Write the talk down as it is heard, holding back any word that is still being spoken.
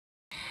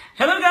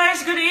Hello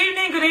guys! Good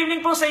evening! Good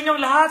evening po sa inyong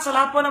lahat, sa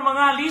lahat po ng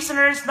mga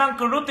listeners ng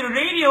Korooti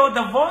Radio,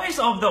 the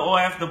voice of the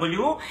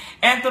OFW.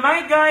 And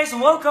tonight guys,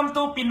 welcome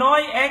to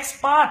Pinoy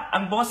Expat,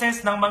 ang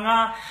boses ng mga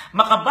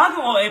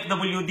makabagong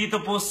OFW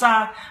dito po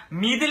sa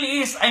Middle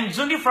East. I'm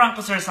Julie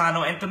Franco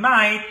Sersano, and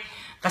tonight,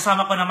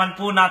 kasama ko naman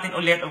po natin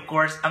ulit, of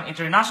course, ang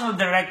International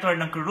Director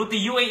ng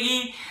Korooti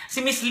UAE, si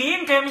Miss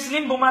Lynn. Kaya Miss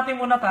Lynn, bumati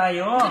muna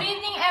tayo. Good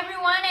evening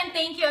everyone, and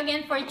thank you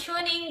again for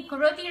tuning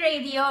Korooti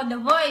Radio,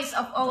 the voice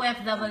of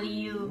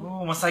OFW.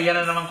 Oh, masaya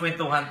na naman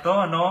kwentuhan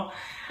to, no?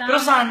 Pero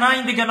sana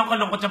hindi ganun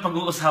kalungkot yung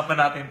pag-uusapan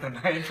natin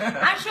tonight.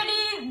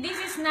 Actually, this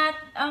is not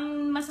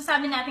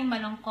masasabi nating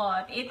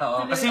malungkot. It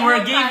kasi we're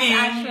giving.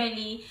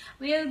 Actually,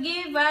 will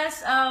give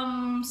us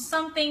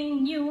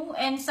something new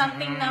and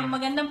something na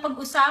magandang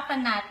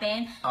pag-usapan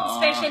natin.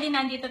 Especially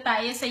nandito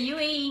tayo sa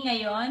UAE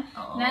ngayon.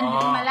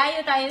 Nandito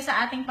malayo tayo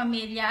sa ating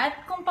pamilya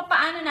at kung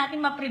paano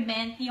natin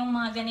ma-prevent yung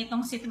mga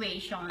ganitong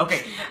situations.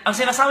 Okay. Ang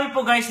sinasabi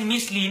po guys ni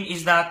Miss Lynn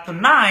is that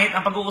tonight,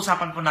 ang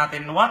pag-uusapan po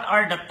natin, what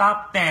are the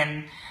top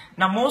 10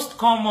 na most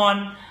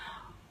common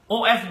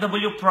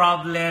OFW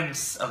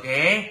problems,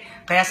 okay?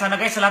 Kaya sana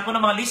guys, sa lahat po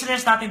ng mga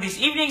listeners natin this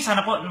evening,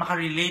 sana po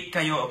makarelate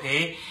kayo,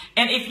 okay?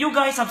 And if you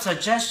guys have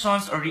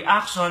suggestions or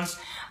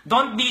reactions,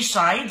 don't be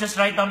shy, just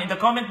write down in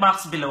the comment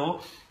box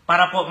below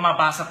para po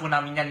mabasa po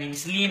namin yan ni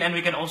Miss Lynn, and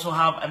we can also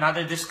have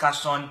another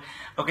discussion,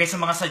 okay,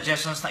 sa mga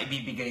suggestions na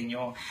ibibigay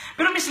nyo.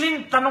 Pero Miss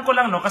Lynn, tanong ko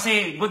lang, no,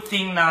 kasi good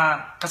thing na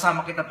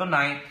kasama kita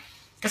tonight,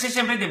 kasi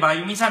siyempre, di ba,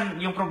 yung minsan,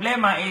 yung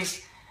problema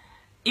is,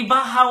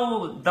 iba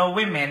how the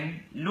women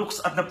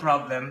looks at the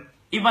problem,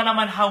 iba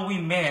naman how we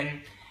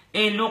men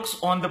looks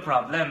on the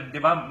problem.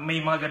 Diba? May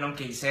mga ganong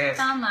cases.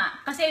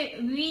 Tama. Kasi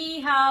we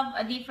have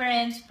a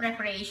different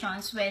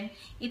preparations when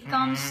it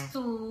comes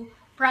to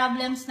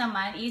problems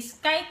naman is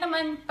kahit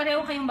naman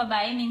pareho kayong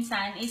babae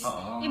minsan is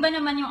iba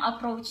naman yung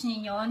approach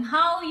ninyo on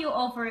how you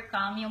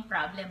overcome yung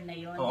problem na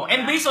yun. Diba?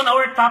 And based on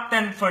our top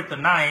 10 for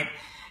tonight,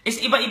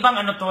 is iba-ibang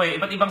ano to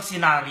iba't ibang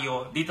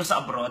scenario dito sa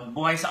abroad,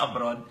 buhay sa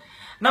abroad,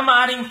 na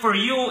maaring for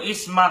you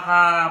is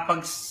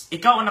pag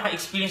ikaw ang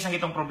naka-experience ng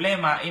itong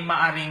problema, ay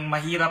maaring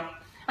mahirap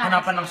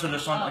hanapan ng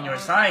solusyon on your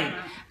side.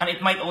 And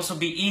it might also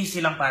be easy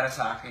lang para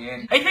sa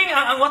akin. I think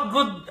what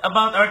good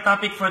about our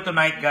topic for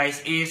tonight, guys,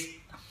 is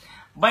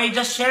by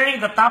just sharing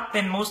the top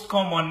 10 most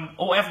common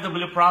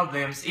OFW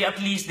problems, at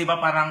least, di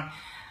ba, parang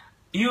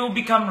you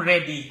become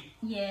ready.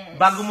 Yes.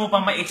 Bago mo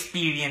pa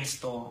ma-experience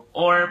to.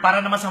 Or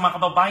para naman sa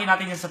mga kababayan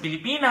natin yan sa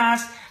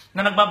Pilipinas,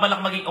 na nagbabalak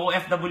maging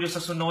OFW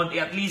sa sunod,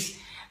 at least,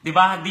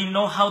 diba? They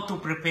know how to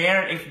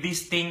prepare if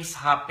these things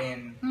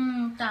happen.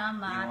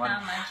 Tama.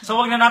 So,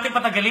 wag na natin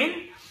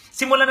patagalin.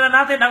 Simulan na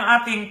natin ang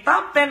ating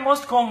top 10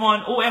 most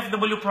common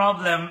OFW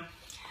problem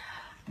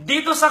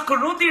dito sa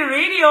Korooti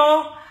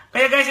Radio.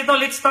 Kaya guys,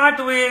 let's start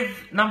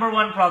with number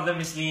 1 problem,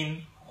 Miss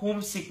Lynn.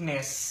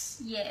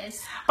 Homesickness.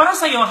 Yes. Para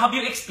sa'yo, have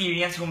you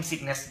experienced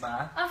homesickness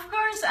ba? Of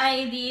course,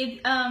 I did.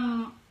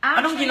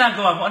 Anong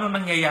ginagawa mo? Anong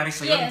nangyayari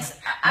sa'yo? Yes.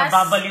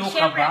 Nababaliw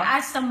ka syempre, ba?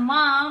 as a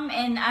mom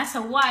and as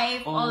a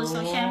wife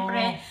also,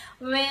 syempre,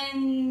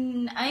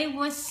 when I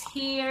was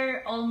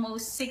here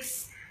almost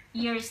 6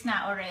 years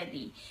na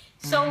already.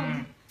 So,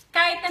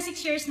 kahit na 6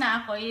 years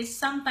na ako, is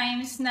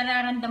sometimes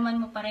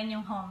nararamdaman mo pa rin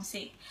yung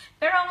homesick.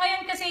 Pero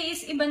ngayon kasi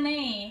is iba na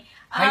eh.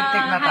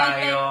 High-tech na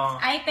tayo.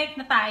 High-tech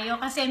na tayo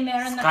kasi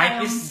meron na Skype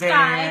tayong is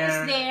Skype is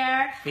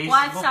there, Facebook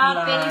WhatsApp,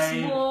 Live,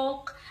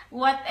 Facebook,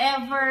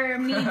 whatever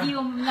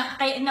medium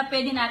na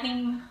pwede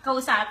nating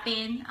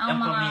kausapin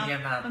ang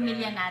mga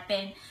pamilya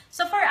natin.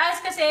 So for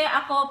us kasi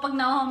ako, pag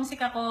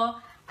na-homesick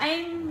ako,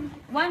 I'm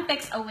 1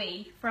 text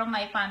away from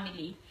my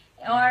family.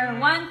 Or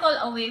 1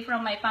 call away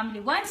from my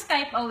family, 1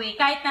 Skype away.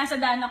 Kahit nasa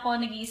daan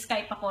ako,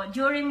 nag-i-Skype ako.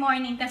 During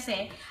morning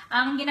kasi,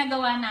 ang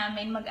ginagawa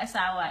namin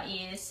mag-asawa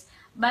is,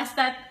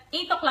 basta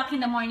 8 o'clock in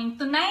the morning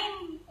to 9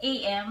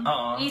 a.m.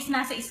 is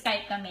nasa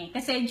Skype kami.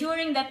 Kasi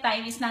during that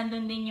time is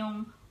nandun din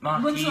yung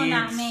bunso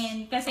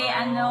namin. Kasi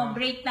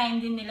break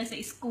time din nila sa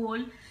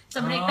school. So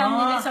break time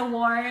nila sa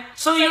work.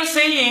 So you're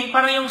saying,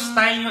 parang yung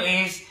style nyo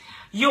is,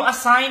 you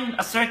assign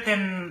a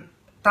certain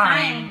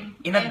time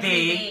in a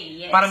day,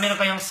 yes. Para meron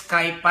kayong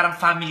Skype, parang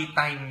family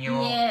time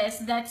nyo.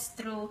 Yes, that's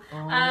true.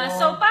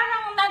 So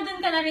parang nandun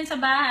ka na rin sa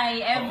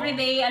bahay. Every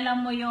day, alam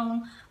mo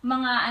yung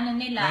mga ano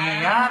nila.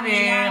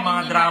 Nangyayari,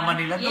 mga drama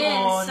nila doon.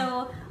 Yes,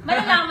 so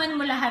malalaman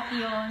mo lahat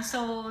yun.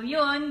 So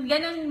yun,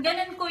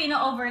 ganun ko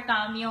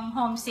ino-overcome yung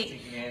homesick.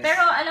 Yes.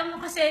 Pero alam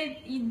mo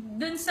kasi,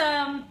 dun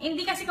sa,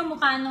 hindi kasi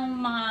kamukha nung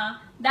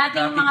mga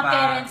dating mga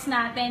parents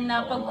natin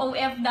na pag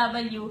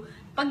OFW,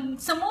 pag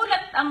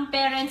sumulat ang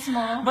parents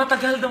mo,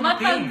 matagal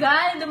dumating.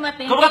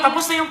 Kung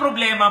tapos na yung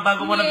problema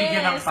bago mo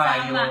nabigyan ng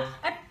payo. Tama.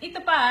 At ito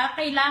pa,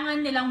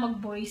 kailangan nilang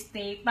mag-voice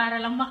tape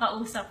para lang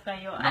makausap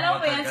kayo. Alam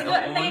mo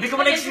yan, hindi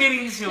ko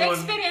na-experience yun.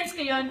 Na-experience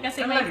ko yun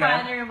kasi my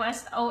father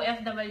was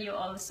OFW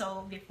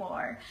also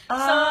before.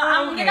 So,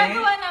 ang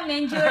ginagawa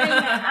namin during,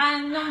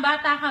 nung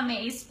bata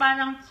kami is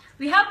parang,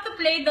 we have to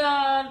play the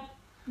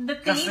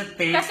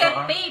tape.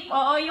 Cassette tape.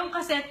 Oo, yung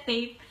cassette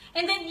tape.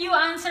 And then you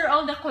answer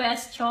all the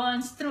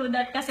questions through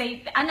that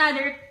kasi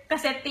another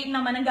cassette tape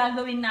naman ang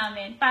gagawin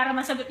namin para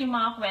masagot yung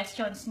mga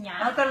questions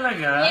niya.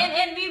 Talaga?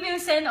 And we will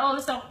send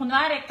also,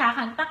 kunwari,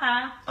 kakanta ka,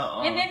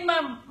 and then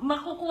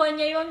makukuha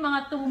niya yun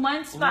mga 2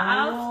 months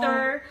pa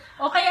after,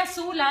 o kaya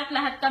sulat,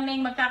 lahat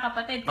kaming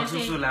magkakapatid.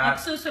 Kasi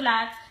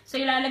magsusulat. So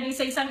ilalagay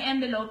sa isang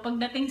envelope,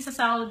 pagdating sa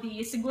Saudi,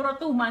 siguro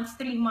 2 months,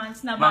 3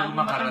 months na bago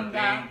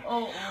matanggap.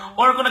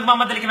 Or kung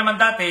nagmamadali ka naman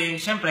dati,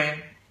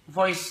 syempre,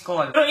 voice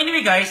call. Pero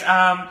anyway guys,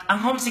 ang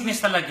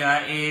homesickness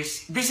talaga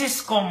this is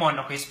common,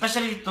 okay?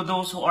 Especially to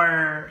those who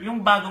are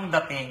yung bagong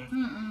dating.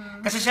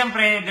 Kasi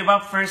syempre, di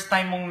ba, first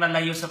time mong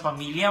nalayo sa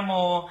pamilya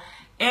mo.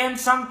 And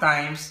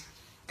sometimes,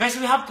 guys,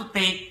 we have to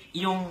take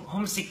yung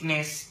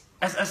homesickness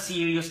as a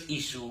serious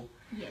issue.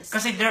 Yes.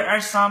 Kasi there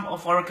are some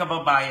of our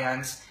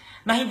kababayans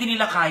na hindi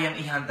nila kayang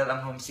i-handle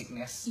ang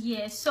homesickness.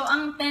 Yes. So,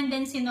 ang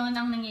tendency noon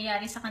ang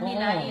nangyayari sa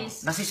kanila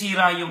is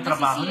nasisira yung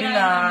trabaho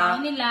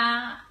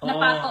nila.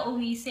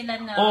 Napapauwi sila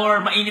na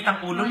or mainit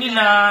ang ulo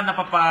nila,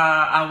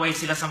 napapaaway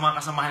sila sa mga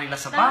kasamahan nila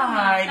sa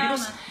bahay.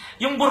 Because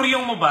yung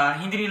buryong mo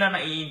ba, hindi nila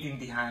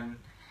naiintindihan.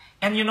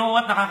 And you know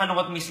what,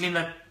 nakakalungkot, Miss Lynn,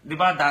 na, di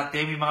ba dati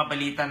may mga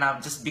balita na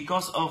just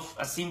because of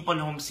a simple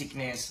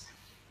homesickness,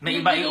 na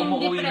iba ay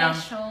umuwi ng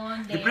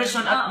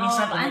depression at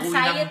minsan umuwi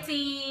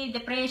anxiety,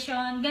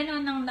 depression,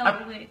 gano'n ang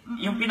nauwi.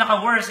 Yung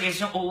pinaka-worst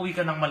is yung uuwi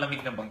ka ng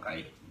malamig na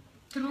bangkay.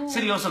 True.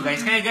 Seryoso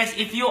guys. Kaya guys,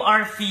 if you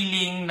are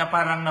feeling na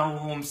parang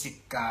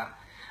nahu-homesick ka,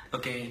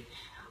 okay,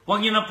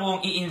 huwag nyo na pong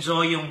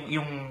i-enjoy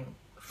yung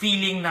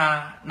feeling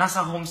na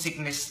nasa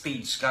homesickness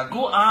stage ka.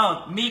 Go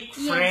out, make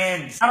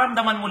friends.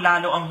 Naramdaman mo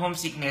lalo ang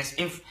homesickness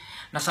if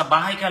nasa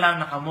bahay ka lang,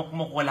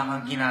 nakamukmuk, wala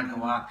kang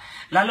ginagawa.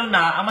 Lalo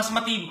na, mas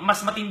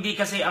matindi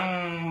kasi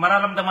ang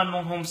mararamdaman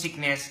mong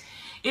homesickness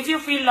if you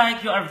feel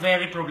like you are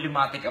very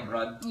problematic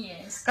abroad.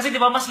 Yes. Kasi di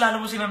ba mas lalo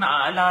mo silang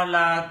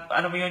naaalala,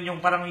 ano mo yun,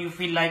 yung parang you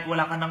feel like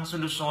wala ka ng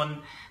solusyon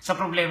sa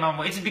problema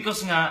mo. It's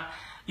because nga,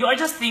 you are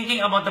just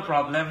thinking about the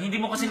problem. Hindi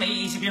mo kasi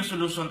naiisip yung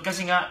solusyon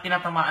kasi nga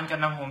tinatamaan ka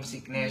ng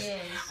homesickness.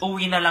 Yes.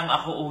 Uwi na lang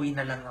ako, uwi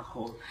na lang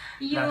ako.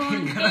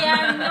 Yun.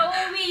 Kaya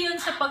nauwi yun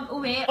sa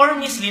pag-uwi. Or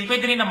Miss Lynn,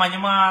 pwede rin naman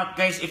yung mga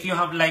guys, if you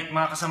have like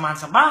mga kasamahan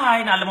sa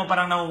bahay na alam mo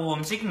parang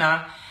nahu-homesick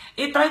na,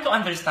 try to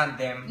understand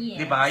them.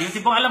 Yes. Diba? Yung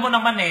tipong alam mo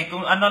naman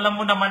kung ano alam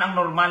mo naman ang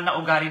normal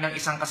na ugali ng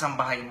isang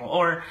kasambahay mo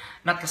or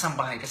not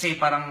kasambahay kasi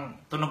parang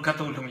tunog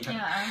katulong yan.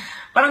 Yeah.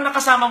 Parang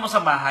nakasama mo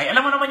sa bahay,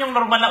 alam mo naman yung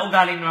normal na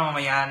ugali ng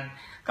mamamayan.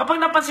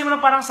 Kapag napansin mo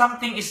na parang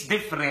something is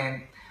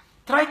different,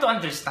 try to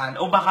understand.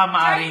 O baka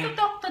maaring... Try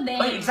to talk to them.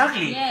 Oh,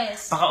 exactly.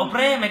 Yes. Baka,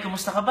 pre, may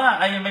kumusta ka ba?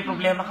 Ay, may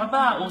problema ka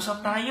ba? Usap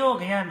tayo.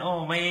 Ganyan.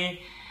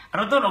 May...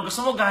 Ano doon?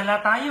 Gusto mo,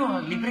 gala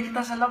tayo. Libre kita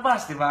sa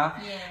labas, di ba?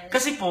 Yes.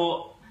 Kasi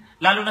po,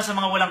 lalo na sa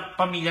mga walang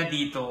pamilya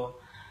dito,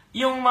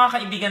 yung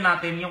mga kaibigan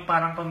natin, yung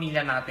parang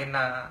pamilya natin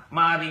na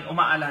maaring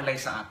umaalalay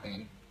sa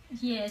atin.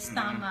 Yes,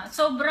 tama.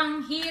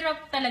 Sobrang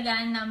hirap talaga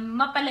na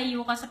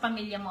mapalayo ka sa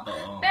pamilya mo.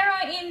 Pero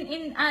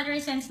in other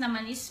sense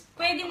naman is,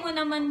 pwede mo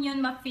naman yun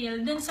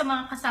ma-feel dun sa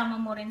mga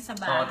kasama mo rin sa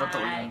bahay.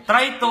 Totoo.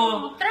 Try to,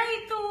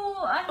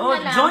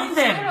 join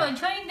them. Siguro,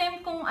 join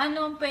them kung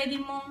ano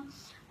pwede mong,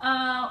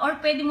 or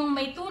pwede mong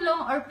may tulong,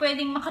 or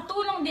pwedeng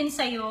makatulong din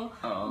sa'yo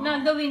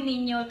na gawin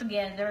ninyo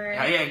together.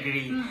 I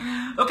agree.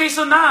 Okay,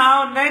 so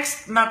now,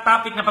 next na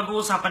topic na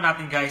pag-uusapan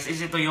natin guys, is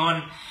ito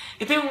yon.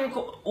 Ito yung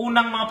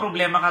unang mga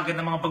problema kagad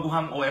ng mga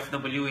baguhang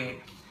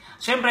OFW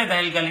Siyempre,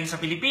 dahil galing sa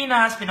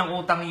Pilipinas,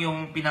 pinangutang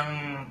yung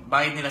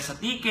pinangbayad nila sa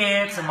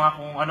ticket, sa mga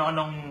kung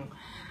ano-anong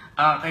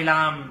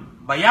kailangan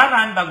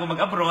bayaran bago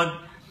mag-abroad.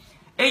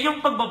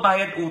 Yung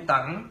pagbabayad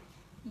utang,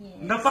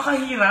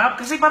 napakahirap.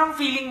 Kasi parang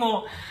feeling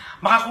mo,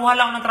 makakuha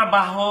lang ng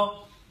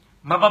trabaho,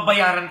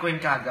 mababayaran ko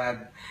yun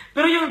kagad.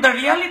 Pero yung the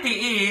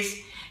reality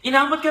is,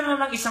 inabot ka na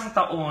ng 1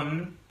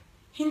 taon,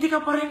 hindi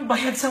ka pa rin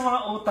bayad sa mga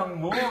utang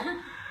mo.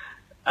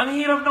 Ang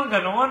hirap ng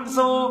gano'n.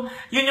 So,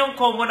 yun yung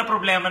common na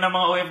problema ng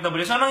mga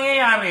OFW. So,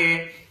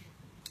 nangyayari,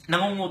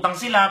 nangungutang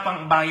sila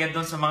pang bayad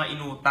doon sa mga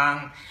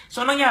inutang.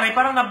 So, nangyari,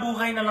 parang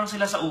nabuhay na lang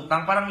sila sa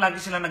utang. Parang lagi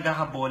sila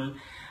naghahabol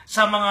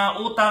sa mga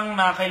utang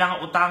na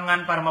kailangan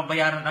utangan para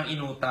mabayaran ang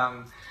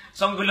inutang.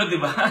 So, ang gulo, di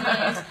ba?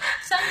 Yes.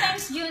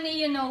 Sometimes, Junie,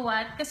 you know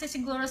what? Kasi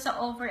siguro sa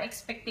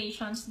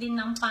over-expectations din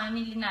ng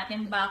family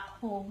natin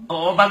back home.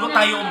 Oo, bago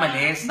tayo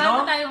umalis,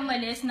 bago no? tayo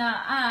umalis na,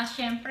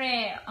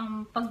 syempre,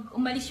 pag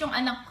umalis yung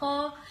anak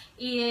ko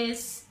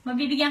is,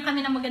 mabibigyan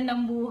kami ng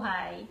magandang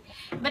buhay.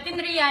 But in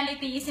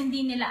reality is,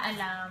 hindi nila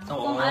alam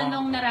kung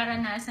anong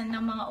nararanasan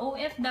ng mga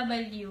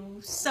OFW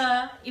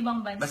sa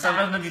ibang bansa.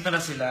 Basta nandito na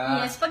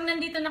sila. Yes, pag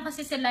nandito na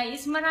kasi sila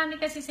is, marami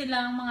kasi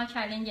silang mga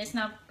challenges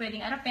na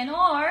pwedeng harapin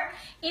or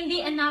hindi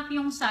enough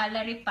yung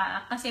salary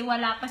pa kasi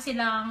wala pa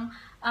silang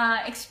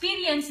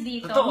experience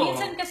dito. Totoo.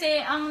 Minsan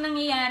kasi ang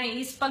nangyayari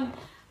is pag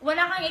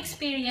wala kang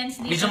experience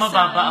dito medyo sa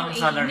mababa ang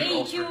UAE, salary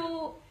medyo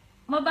offer.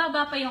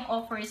 Mababa pa yung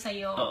offer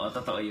sa'yo. Oo,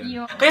 totoo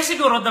yun. Kaya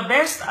siguro, the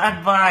best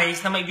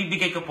advice na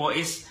maibibigay ko po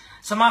is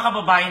sa mga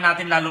kababayan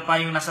natin, lalo pa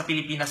yung nasa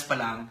Pilipinas pa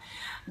lang,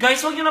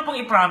 guys, huwag nyo na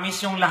pong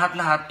i-promise yung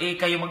lahat-lahat,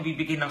 kayo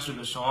magbibigay ng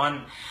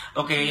solusyon.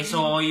 Okay,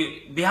 so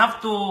you have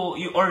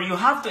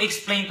to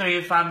explain to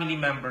your family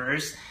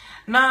members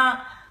na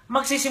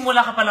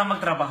magsisimula ka palang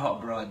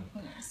magtrabaho abroad.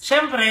 Yes.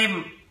 Siyempre,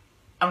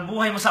 ang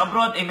buhay mo sa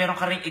abroad, meron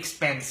ka ring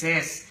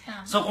expenses.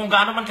 So, kung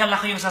gaano man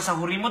kalaki yung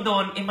sasahurin mo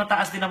doon,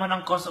 mataas din naman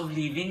ang cost of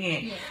living eh.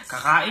 Yes.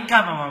 Kakain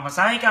ka,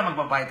 mamamasahe ka,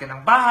 magbabayad ka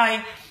ng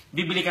bahay,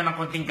 bibili ka ng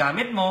konting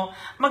gamit mo,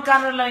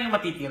 magkano lang yung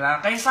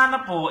matitira. Kaya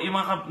sana po, yung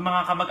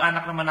mga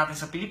kamag-anak naman natin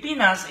sa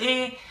Pilipinas,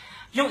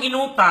 yung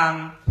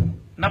inutang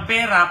na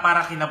pera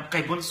para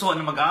kay bunso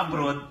na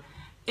mag-abroad,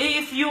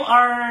 if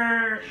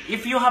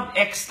you have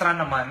extra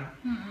naman,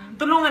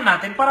 tulungan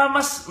natin para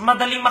mas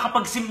madaling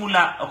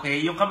makapagsimula,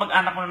 okay, yung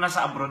kamag-anak mo na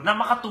nasa abroad na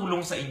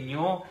makatulong sa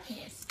inyo.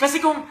 Yes. Kasi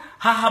kung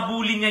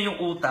hahabulin niya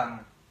yung utang,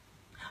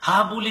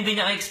 hahabulin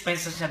din niya ang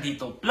expenses niya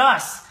dito.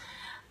 Plus,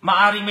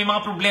 maaring may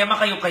mga problema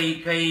kayo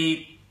kay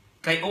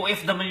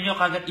OFW nyo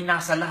kagad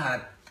inasa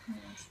lahat.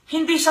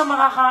 Hindi siya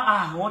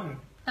makakaahon.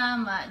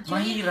 Tama.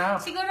 Mahirap.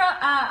 Siguro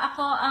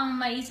ako ang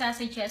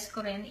maisa-suggest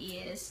ko rin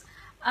is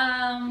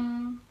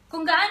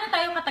kung gaano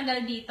tayo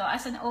katagal dito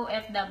as an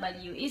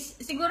OFW is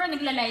siguro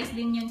naglalais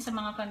din yun sa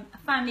mga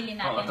family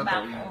natin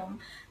back home.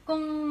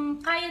 Kung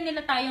kaya nila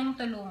tayong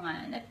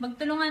tulungan at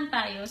magtulungan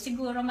tayo,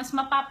 siguro mas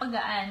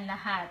mapapagaan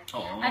lahat.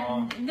 At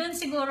doon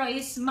siguro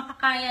is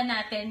makakaya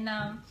natin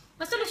na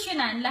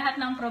masolusyonan lahat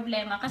ng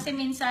problema. Kasi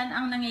minsan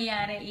ang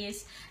nangyayari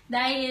is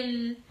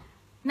dahil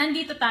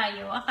nandito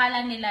tayo,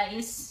 akala nila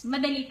is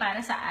madali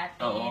para sa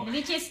atin.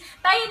 Which is,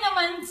 tayo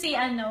naman si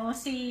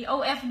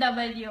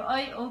OFW,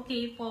 ay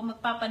okay po,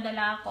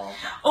 magpapadala ako.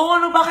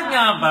 Bakit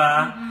nga ba?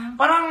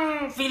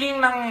 Parang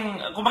feeling ng,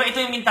 kumbaga ito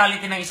yung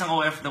mentality ng isang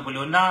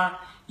OFW na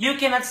you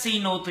cannot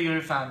say no to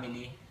your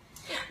family.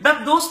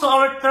 That goes to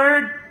our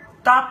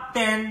top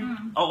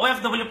 10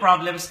 OFW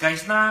problems,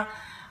 guys, na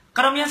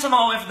karamihan sa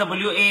mga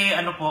OFW,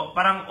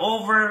 parang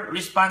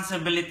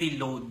over-responsibility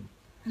load.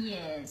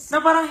 Yes.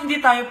 Na parang hindi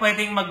tayo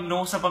pwedeng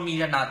mag-no sa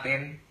pamilya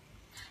natin.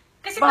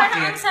 Kasi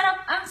parang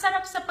ang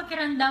sarap sa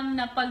pakiramdam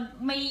na pag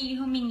may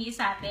humingi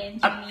sa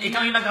atin. At ikaw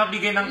yung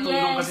nagbigay ng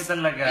tulong kasi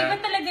talaga. Iba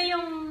talaga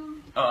yung,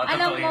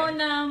 alam mo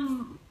na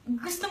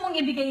gusto mong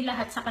ibigay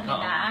lahat sa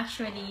kanila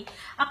actually.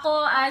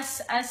 Ako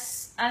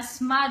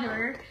as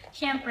mother,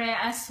 syempre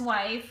as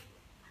wife,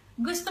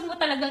 gusto mo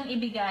talagang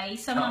ibigay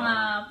sa mga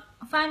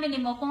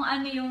family mo kung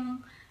ano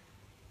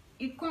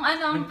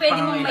ang pwede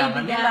mong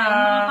maibigay,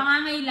 mga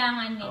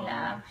pangangailangan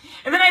nila.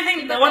 And then I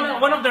think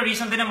one of the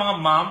reason din ng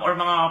mga mom or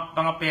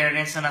mga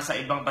parents na nasa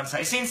ibang bansa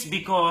is since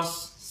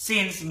because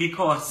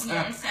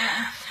yes,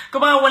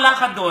 kung wala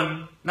ka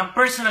doon ng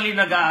personally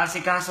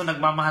nag-aasikaso,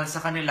 nagmamahal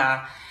sa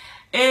kanila,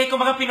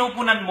 kumbaga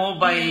pinupunan mo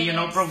by,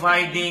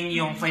 providing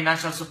yung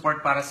financial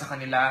support para sa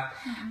kanila.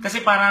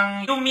 Kasi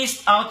parang you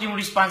missed out yung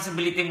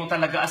responsibility mo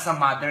talaga as a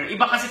mother.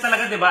 Iba kasi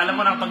talaga, di ba? Alam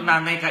mo nang pag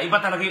nanay ka, iba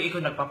talaga yung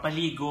ikaw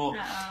nagpapaligo,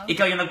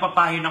 ikaw yung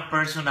nagpapayo ng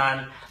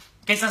personal,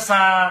 kaysa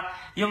sa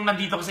yung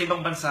nandito ka sa ibang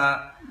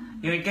bansa,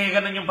 kaya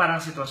ganun yung parang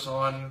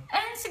sitwasyon.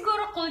 And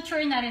siguro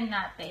culture na rin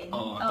natin.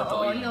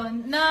 Totoo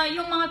yun. Na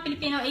yung mga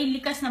Pilipino ay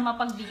likas na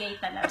mapagbigay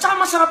talaga. At saka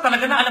masarap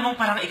talaga na alam mo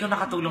parang ikaw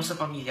nakatulong sa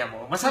pamilya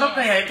mo. Masarap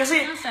kaya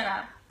kasi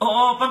masarap.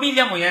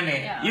 Pamilya mo yan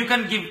eh. Yeah. You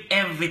can give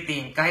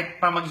everything kahit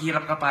pa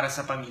maghirap ka para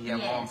sa pamilya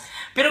mo.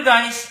 Pero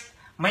guys,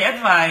 may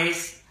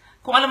advice,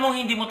 kung alam mo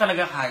hindi mo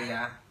talaga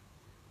kaya,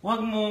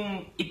 huwag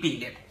mong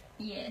ipilit.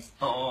 Yes.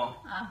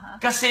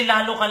 Kasi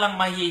lalo ka lang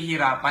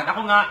mahihirapan.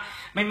 Ako nga,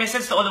 may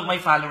message to all of my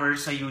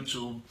followers sa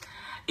YouTube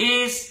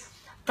is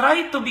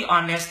try to be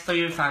honest to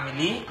your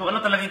family kung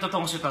ano talaga yung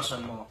totoong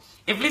sitwasyon mo.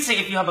 Let's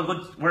say, if you have a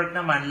good work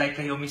naman, like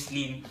kayo, Miss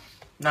Lynn,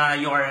 na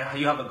you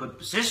have a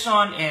good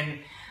position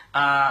and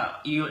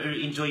you're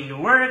enjoying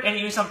your work and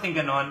you something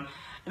ganon,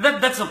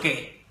 that's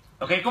okay.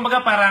 Okay?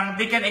 Kumbaga parang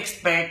they can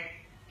expect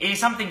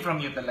something from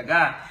you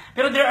talaga.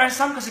 Pero there are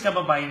some kasi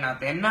kababayan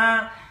natin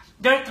na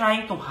they're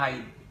trying to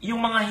hide yung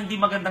mga hindi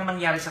magandang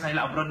nangyari sa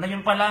kanila abroad na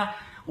yun pala,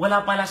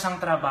 wala pala siyang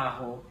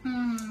trabaho.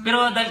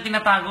 Pero dahil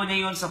tinatago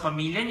niya yun sa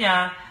pamilya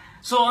niya,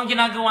 so ang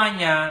ginagawa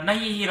niya,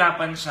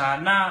 nahihirapan siya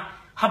na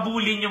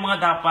habulin yung mga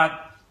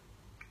dapat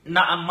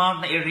na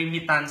amount na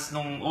remittance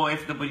ng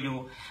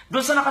OFW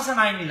doon sa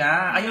nakasanayan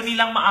nila. Ayaw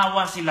nilang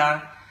maawa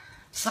sila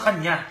sa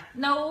kanya.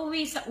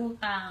 Nauuwi sa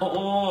utang.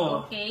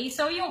 Oo. Okay,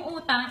 so yung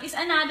utang is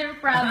another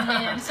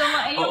problem. So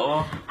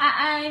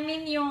I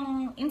mean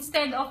yung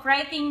instead of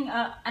writing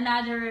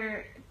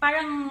another,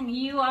 parang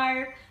you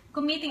are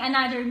committing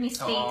another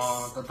mistakes.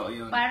 Totoo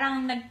yun.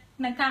 Parang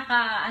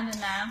nagkaka-ano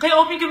na. Kaya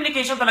open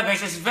communication talaga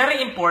guys is very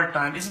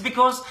important. It's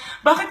because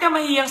bakit ka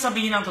mahihiyang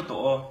sabihin ang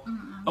totoo?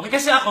 Okay,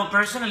 kasi ako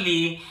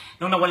personally,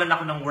 nung nawalan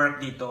ako ng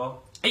work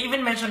dito, I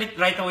even mentioned it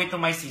right away to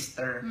my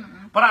sister.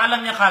 Para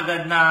alam niya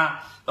kagad na,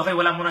 okay,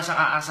 wala mo na siyang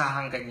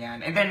aasahang ganyan.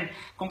 And then,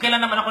 kung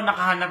kailan naman ako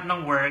nakahanap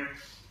ng work,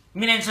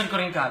 minention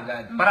ko rin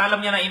kagad. Para alam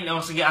niya na,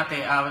 sige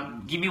ate,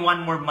 give me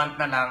 1 more month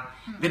na lang,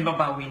 then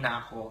babawi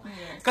na ako.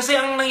 Yes. Kasi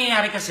ang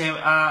nangyayari kasi,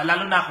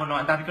 lalo na ako,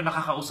 ang dami ko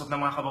nakakausap ng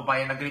mga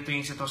kababayan na ganito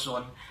yung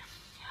sitwasyon.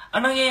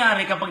 Ang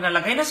nangyayari kapag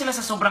nalagay na sila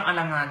sa sobrang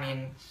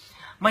alanganin,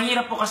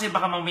 mahirap po kasi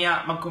baka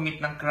mamaya mag-commit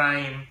ng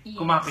crime,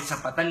 kumapit sa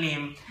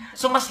patalim.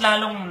 So mas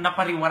lalong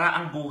napariwara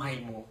ang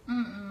buhay mo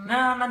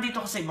na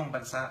nandito ka sa ibang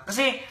bansa.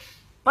 Kasi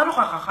paano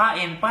ka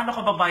kakain? Paano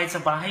ka babayad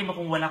sa bahay mo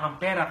kung wala kang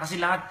pera? Kasi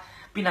lahat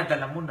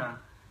pinadala mo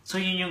na. So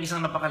yun yung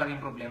isang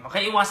napakalaking problema.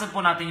 Kaya iwasan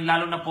po natin,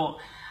 lalo na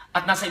po,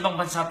 at nasa ibang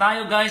bansa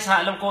tayo guys,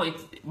 ha, alam ko,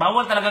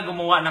 bawal talaga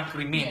gumawa ng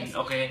krimen,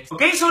 okay?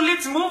 Okay, so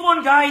let's move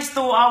on guys to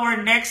our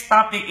next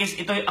topic is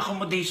ito yung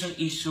accommodation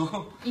issue.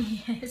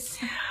 Yes.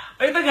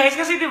 Ito guys,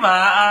 kasi diba,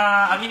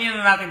 aminin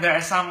na natin, there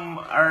are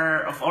some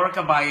of our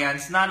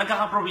kabayans na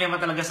nagkakaproblema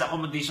talaga sa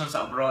accommodation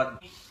sa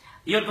abroad.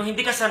 Yun, kung hindi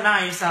ka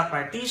sanay sa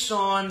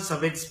partition, sa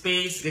bed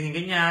space,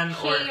 ganyan-ganyan.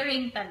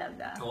 Sharing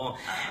talaga. Oo.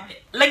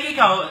 Like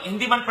ikaw,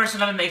 hindi man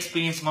personal na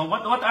experience mo,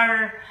 what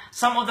are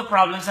some of the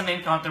problems na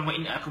na-encounter mo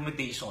in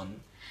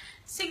accommodation?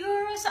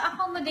 Siguro sa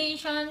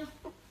accommodation,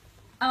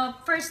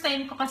 first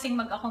time ko kasing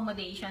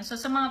mag-accommodation. So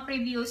sa mga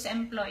previous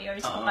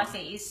employers ko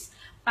kasi is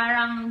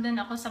parang dun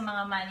ako sa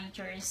mga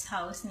manager's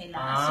house nila.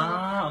 So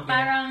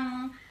okay.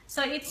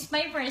 So it's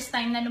my first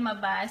time na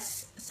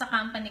lumabas sa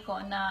company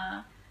ko na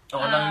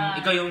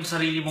ikaw yung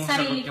sarili mong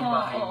sagot yung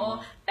bahay mo.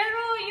 Pero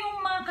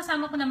yung mga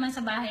kasama ko naman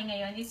sa bahay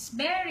ngayon, it's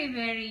very,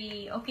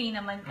 very okay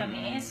naman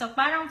kami. So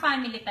parang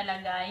family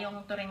talaga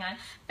yung turingan.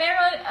 Pero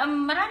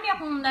marami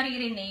akong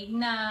naririnig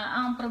na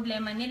ang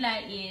problema nila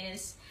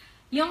is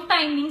yung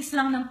timings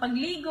lang ng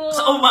pagligo.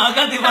 Sa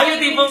umaga, di ba? Yung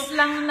tipong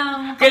lang ng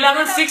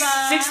kailangan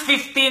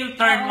 6:15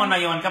 turn mo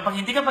na yon. Kapag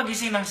hindi ka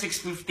pagising ng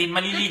 6:15,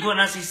 maliligo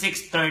na si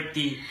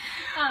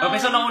 6:30. Okay,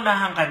 so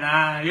naunahan ka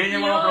na. Yun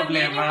yung mga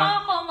problema. Yun yung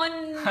mga common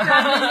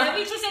problem.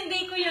 Which is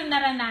hindi ko yung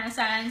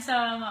naranasan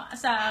sa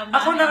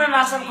ako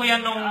naranasan ko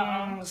yan nung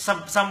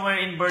somewhere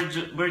in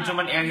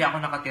Burjuman area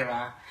ako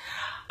nakatira.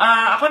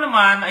 Ako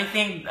naman, I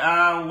think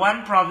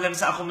one problem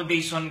sa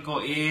accommodation ko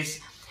is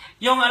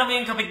yung alam mo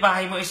yung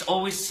kapitbahay mo is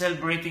always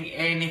celebrating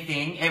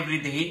anything every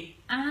day.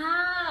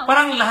 Okay.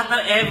 Parang lahat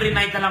na every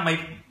night na lang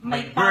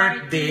may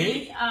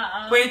birthday.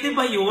 Pwede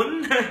ba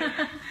yun?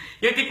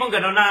 Yung tipong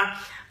gano'n na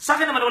sa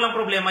akin naman walang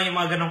problema yung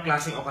mga ganong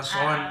klaseng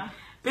okasyon.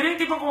 Pero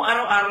yung tipong kung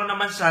araw-araw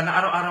naman siya, na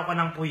araw-araw ka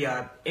ng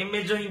puyat,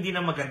 medyo hindi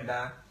na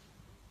maganda.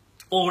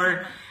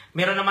 Or,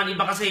 meron naman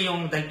iba kasi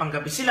yung dahil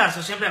panggabi sila,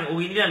 so syempre ang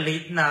uwi nila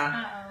late na.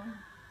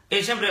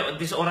 Syempre,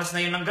 10 oras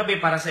na yun ng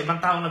gabi para sa ibang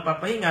taong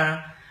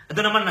nagpapahinga.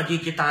 Doon naman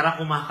nagkikitara,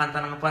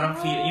 kumakanta ng parang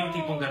yung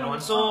tipong gano'n.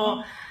 So,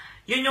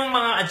 yun yung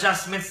mga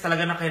adjustments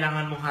talaga na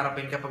kailangan mong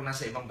harapin kapag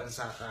nasa ibang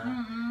bansa ka.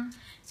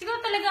 Siguro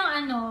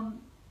talagang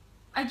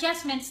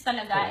adjustments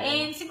talaga.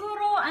 And siguro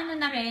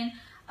na rin,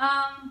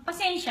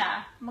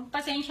 pasensya.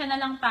 Magpasensya na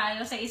lang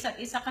tayo sa isa't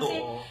isa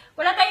kasi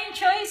wala tayong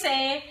choice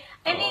eh.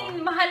 I mean,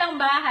 mahal ang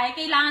bahay,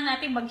 kailangan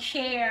natin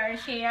mag-share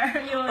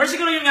yun. Or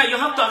siguro yun nga, you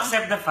have to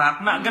accept the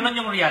fact na ganun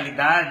yung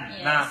realidad.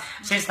 Yes. Na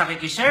since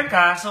nakikishare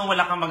ka, so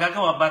wala kang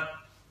magagawa but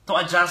to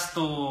adjust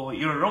to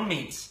your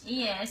roommates.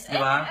 Yes.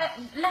 Diba?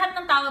 Lahat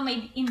ng tao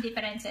may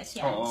indifferences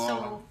yan.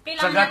 So,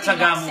 kailangan natin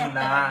i-accept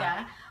talaga.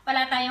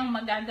 Wala tayong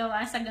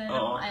magagawa sa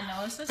ganung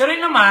So, pero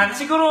yun naman,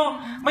 siguro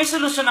may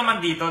solusyon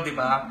naman dito, di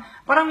ba?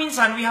 Parang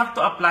minsan, we have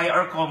to apply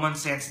our common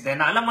sense din.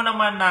 Na alam mo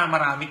naman na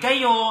marami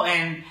kayo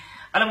and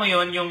alam mo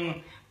yon yung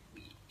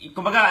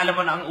kumbaga, alam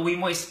mo na ang uwi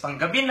mo is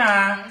panggabi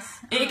na.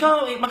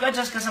 Ikaw,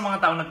 mag-adjust ka sa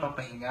mga taong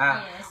nagpapahinga.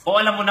 O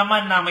alam mo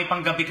naman na may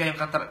panggabi kayong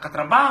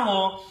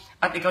katrabaho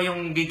at ikaw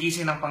yung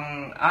gigising ng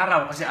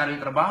pang-araw kasi araw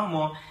yung trabaho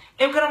mo.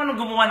 Huwag ka naman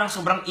gumawa ng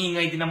sobrang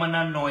ingay din naman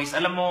na noise.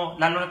 Alam mo,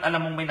 lalo na't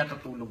alam mong may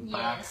natutulog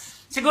pa.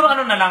 Siguro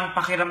na lang,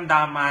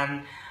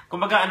 pakiramdaman.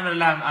 Kumbaga na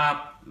lang,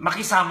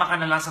 makisama ka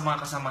na lang sa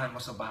mga kasamahan mo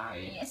sa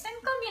bahay. Yes,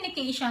 and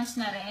communications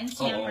na rin.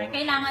 Siyempre,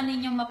 kailangan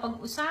ninyong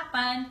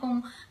mapag-usapan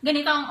kung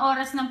ganito ang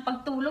oras ng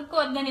pagtulog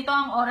ko at ganito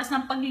ang oras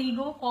ng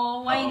pagligo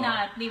ko. Why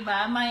not?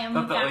 Diba? May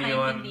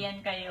magkakaintindihan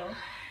kayo.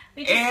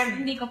 Which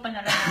is, hindi ko pa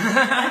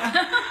naranasan.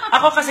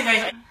 Ako kasi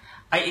guys,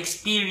 I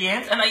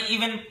experienced and I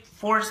even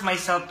forced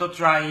myself to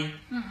try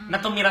na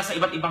tumira sa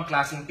iba't ibang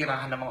klaseng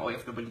tirahan ng mga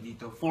OFW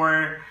dito.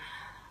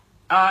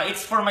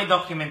 It's for my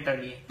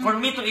documentary. For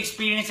me to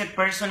experience it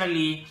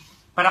personally,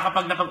 para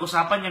kapag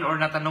napag-usapan yun or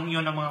natanong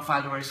yun ng mga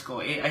followers ko,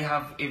 I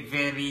have a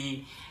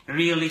very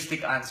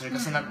realistic answer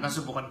kasi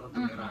nasubukan ko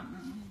tumira.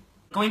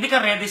 Kung hindi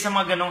ka ready sa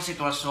mga ganong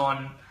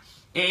sitwasyon,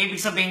 ibig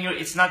sabihin nyo,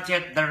 it's not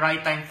yet the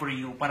right time for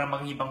you para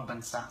mag-ibang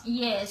bansa.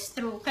 Yes,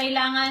 true.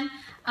 Kailangan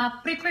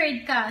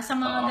prepared ka sa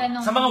mga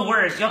ganong... Sa mga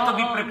worst. You have to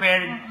be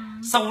prepared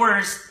sa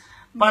worst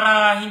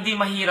para hindi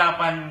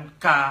mahirapan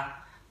ka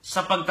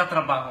sa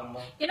pagtatrabaho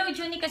mo. You know,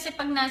 Junie, kasi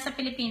pag nasa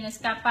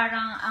Pilipinas ka,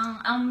 parang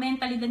ang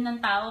mentalidad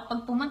ng tao,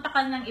 pag pumunta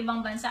ka ng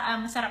ibang bansa,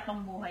 masarap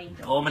ang buhay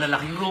doon. Oo,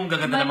 malalaking room,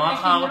 gaganda ng mga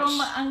couch.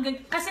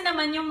 Kasi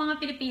naman yung mga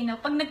Pilipino,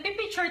 pag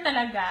nagpipicture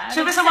talaga,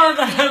 siyempre sa mga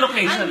ganda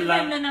location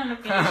lang. Ang ganda ng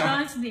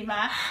locations, di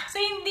ba?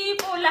 So, hindi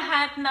po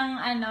lahat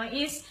ng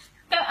is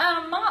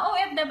mga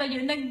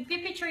OFW,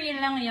 nagpipicture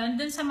yun lang yun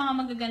dun sa mga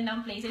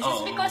magagandang places.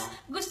 It's because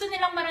gusto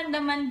nilang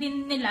maramdaman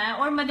din nila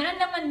or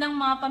madaramdaman ng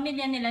mga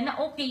pamilya nila na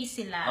okay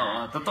sila.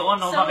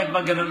 Totoo, no? So, bakit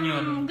ba ganun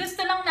yun?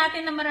 Gusto lang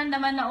natin na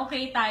maramdaman na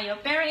okay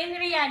tayo. Pero in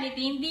reality,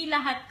 hindi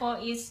lahat po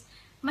is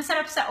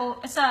masarap sa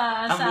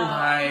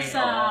buhay,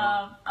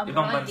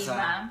 ibang bansa.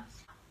 Diba?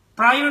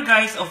 Prior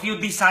guys of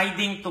you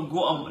deciding to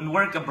go and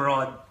work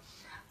abroad,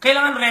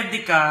 kailangan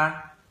ready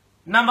ka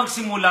na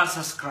magsimula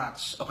sa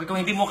scratch. Okay,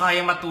 kung hindi mo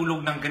kayang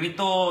matulog ng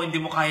ganito,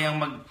 hindi mo kayang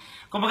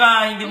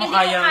kumbaga, hindi mo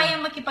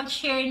kayang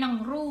makipag-share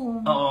ng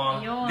room. Oo,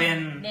 ayun,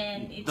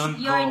 then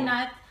you're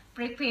not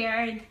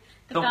prepared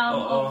to come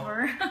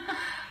over.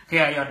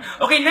 Kaya yun.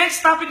 Okay,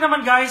 next topic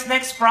naman guys,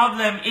 next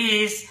problem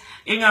is,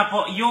 yun nga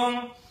po,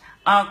 yung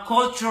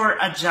culture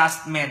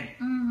adjustment.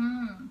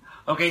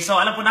 Okay, so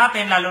alam po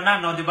natin, lalo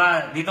na, no, di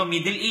ba, dito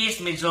Middle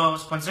East, medyo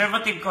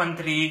conservative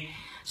country,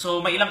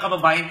 so may ilang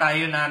kababayan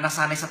tayo na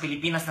nasanay sa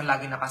Pilipinas na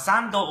lagi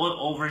nakasando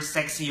o over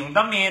sexy yung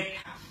damit.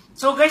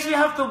 So guys, we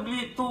have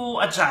to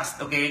adjust,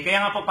 okay?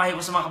 Kaya nga po pahay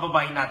ko sa mga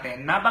kababayan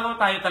natin na bago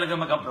tayo talaga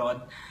mag-abroad,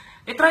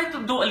 try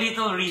to do a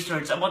little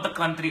research about the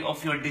country of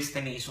your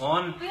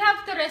destination. We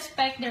have to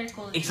respect their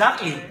culture.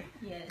 Exactly.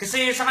 Yes.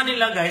 Kasi sa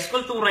kanila guys,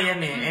 kultura yan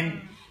eh. And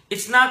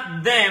it's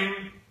not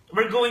them,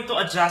 we're going to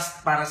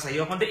adjust para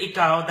sa'yo, kundi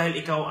ikaw, dahil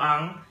ikaw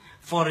ang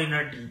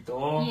foreigner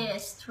dito.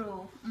 Yes,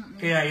 true.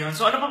 Kaya yun.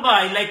 So ano pa ba?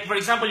 Like for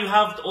example, you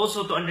have to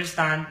also to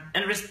understand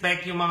and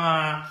respect yung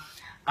mga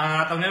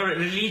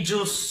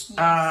religious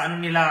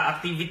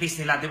activities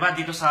nila. Diba?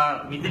 Dito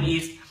sa Middle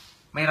East,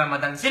 may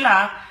Ramadan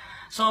sila.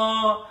 So,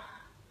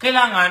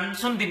 kailangan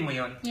sundin mo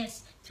yun.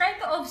 Yes. Try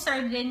to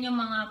observe din yung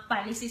mga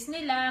policies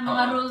nila,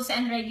 mga rules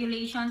and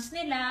regulations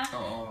nila.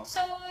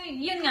 So,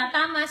 yun nga,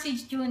 tama si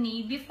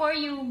Junie. Before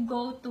you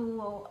go to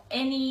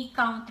any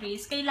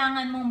countries,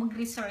 kailangan mong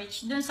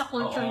mag-research dun sa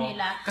culture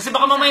nila. Kasi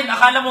baka mamaya,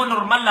 akala mo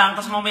normal lang,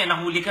 tapos mamaya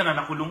nahuli ka na,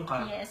 nakulong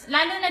ka. Yes.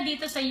 Lalo na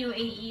dito sa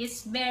UAE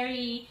is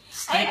very,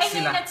 I may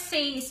not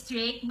say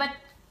strict, but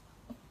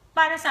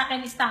para sa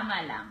akin is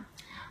tama lang.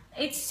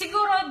 It's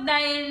siguro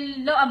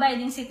dahil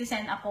law-abiding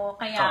citizen ako,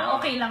 kaya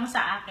okay lang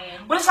sa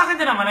akin. Well, sa akin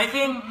din naman, I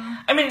think,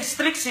 I mean,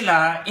 strict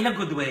sila in a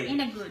good way. In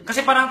a good way.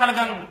 Kasi parang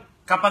talagang,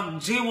 kapag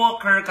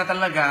jaywalker ka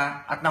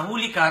talaga, at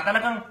nahuli ka,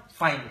 talagang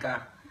fine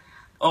ka.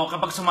 O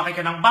kapag sumakay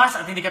ka ng bus,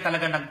 at hindi ka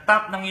talaga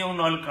nag-tap ng iyong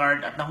NOL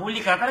card, at nahuli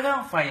ka,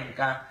 talagang fine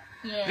ka.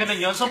 Yes. Ganun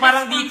yun. So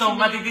parang dito,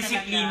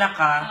 matidisiplina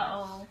ka.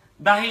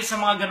 Dahil sa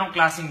mga ganong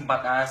klaseng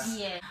batas.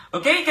 Yes.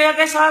 Okay, kaya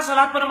guys sa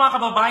lahat po ng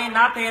mga kababayan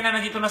natin na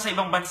nandito na sa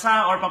ibang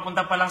bansa or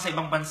papunta pa lang sa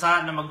ibang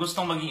bansa na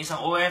gustong maging isang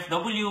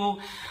OFW,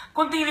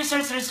 kunting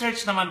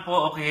research naman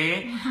po,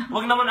 okay?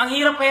 Wag naman, ang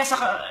hirap kaya sa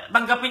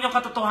tanggapin yung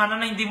katotohanan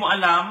na hindi mo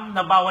alam,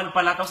 na bawal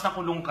pala, tapos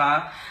nakulong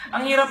ka.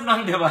 Ang hirap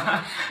nun, di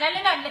ba? Lalo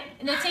na,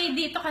 let's say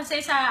dito kasi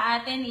sa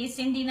atin is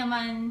hindi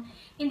naman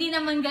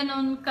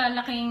ganun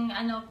kalaking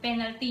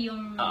penalty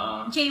yung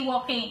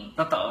jaywalking.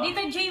 Totoo.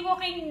 Dito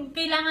jaywalking,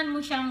 kailangan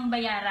mo siyang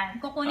bayaran.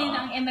 Kukunin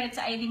ang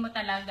Emirates ID mo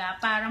talaga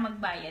para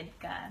magbayad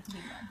ka.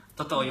 Diba?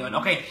 Totoo yun.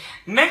 Okay.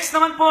 Next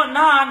naman po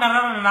na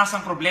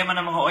nararanasang problema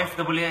ng mga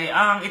OFW ay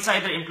ang it's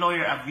either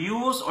employer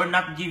abuse or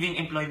not giving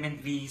employment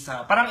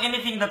visa. Parang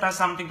anything that has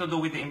something to do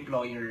with the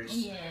employers.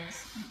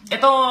 Yes.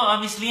 Ito,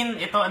 Miss Lynn,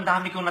 ito ang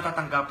dami kong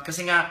natatanggap.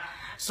 Kasi nga,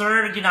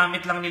 sir,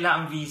 ginamit lang nila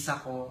ang visa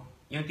ko.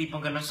 Yung tipong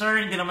gano'n,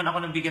 sir, hindi naman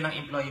ako nabigyan ng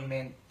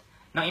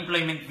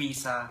employment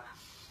visa.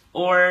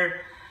 Or,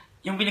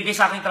 yung binigay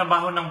sa aking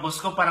trabaho ng boss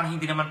ko, parang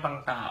hindi naman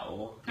pang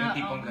tao. Yung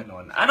tipong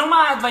gano'n. Anong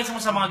ma-advise mo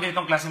sa mga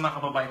ganitong klase mga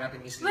kababayan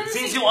natin, Miss Lee?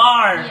 Since you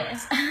are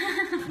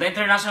the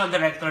international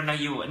director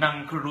ng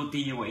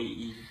Korooti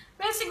UAE.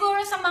 Well,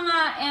 siguro sa mga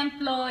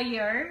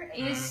employer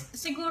is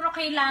siguro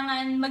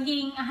kailangan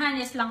maging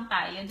honest lang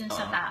tayo dun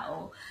sa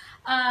tao.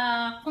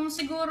 Kung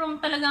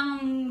sigurong talagang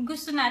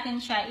gusto natin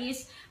siya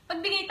is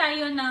pagbigay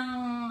tayo ng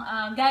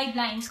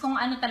guidelines kung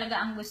ano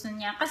talaga ang gusto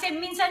niya. Kasi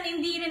minsan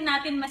hindi rin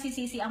natin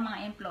masisisi ang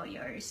mga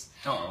employers.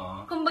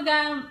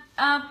 Kumbaga,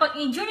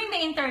 during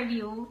the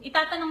interview,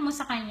 itatanong mo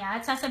sa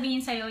kanya at sasabihin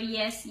sa'yo,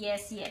 yes,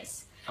 yes, yes.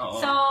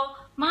 So,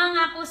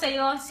 mangangako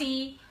sa'yo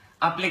si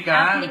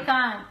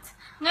applicant.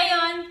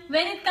 Ngayon,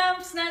 when it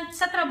comes na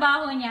sa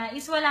trabaho niya,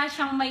 is wala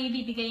siyang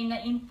maibibigay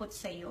na input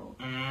sa'yo.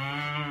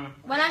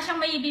 Wala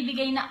siyang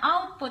maibibigay na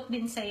output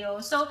din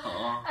sa'yo. So,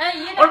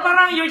 or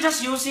parang you're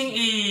just using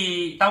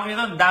tawag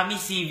nito,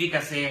 dummy CV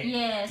kasi.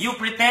 Yes. You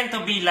pretend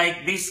to be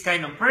like this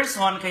kind of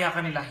person, kaya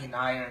kanila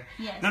hinire.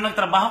 Yes. Nung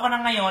nagtrabaho ka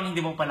na ngayon, hindi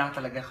mo pala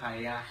talaga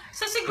kaya.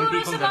 So, siguro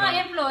sa mga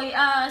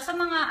sa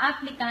mga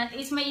applicant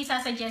is may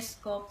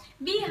isasuggest ko,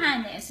 be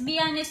honest. Be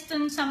honest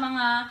dun sa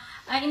mga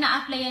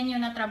ina-applyan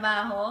nyo na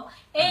trabaho.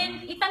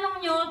 And itanong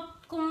nyo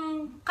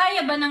kung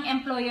kaya ba ng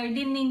employer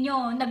din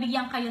ninyo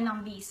nabigyan kayo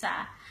ng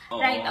visa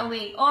right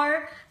away.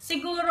 Or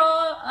siguro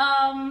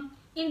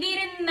hindi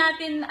rin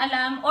natin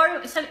alam or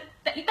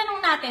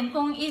itanong natin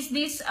kung is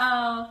this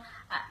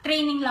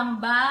training lang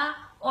ba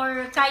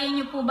or kaya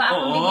nyo po ba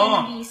akong bigyan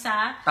ng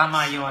visa.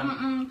 Tama yun.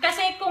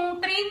 Kasi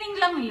kung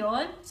training lang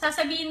yun,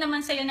 sasabihin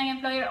naman sa'yo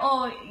ng employer,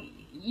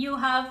 you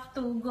have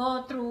to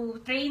go through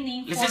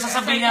training for a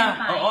certain time.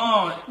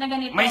 Na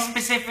ganito. May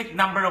specific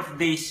number of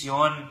days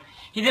yon.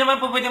 Hindi naman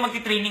po pwede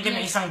magti-training ka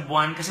ng isang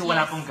buwan kasi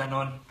wala pong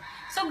ganon.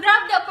 So,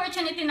 grab the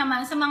opportunity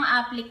naman sa mga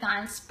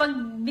applicants. Pag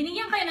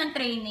binigyan kayo ng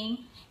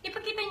training,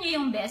 ipakita nyo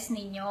yung best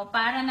ninyo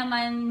para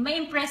naman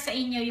ma-impress sa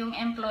inyo yung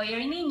employer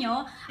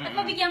ninyo at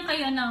mabigyan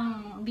kayo ng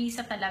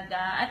visa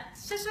talaga at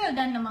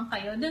susweldan naman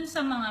kayo dun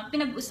sa mga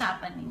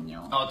pinag-usapan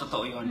ninyo. Oo,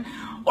 totoo yun.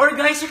 Or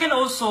guys, you can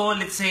also,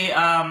 let's say,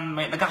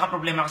 may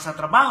nagkakaproblema ka sa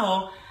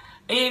trabaho,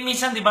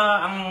 minsan, di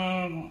ba, ang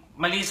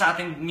mali sa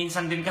atin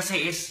minsan din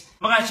kasi is,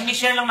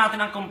 sinishare lang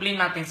natin ang complaint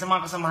natin sa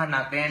mga kasamahan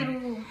natin.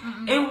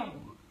 True.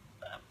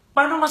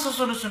 Paano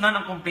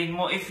masusolusyonan ang complaint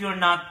mo if you're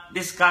not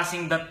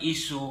discussing that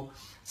issue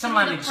sa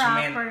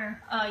management?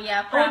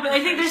 Proper I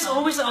think there's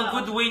always a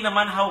good way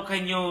naman how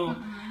can you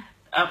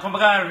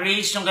kumbaga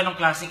raise yung ganong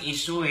klaseng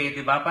issue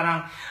di ba?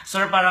 Parang,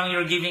 sir, parang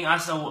you're giving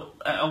us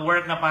a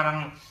work na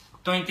parang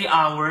 20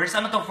 hours.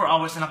 Ano to, 4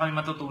 hours na lang kami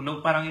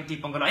matutulog? Parang yung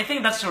tipong gano'n. I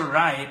think that's your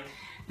right.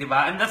 Di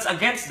ba? And that's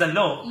against the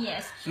law.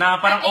 Yes. Na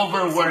parang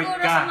overwork siguro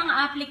ka. Siguro sa mga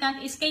applicant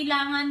is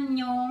kailangan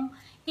nyong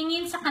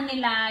hingin sa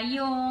kanila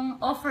yung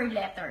offer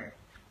letter.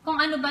 Kung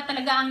ano ba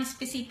talaga ang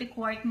specific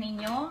work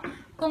ninyo,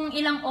 kung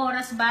ilang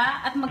oras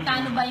ba, at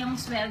magkano ba yung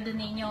sweldo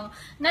ninyo.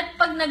 At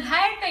pag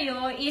nag-hire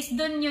kayo, is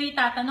doon nyo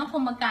itatanong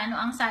kung magkano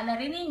ang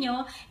salary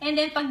ninyo. And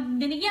then pag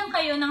binigyan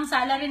kayo ng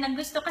salary na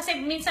gusto, kasi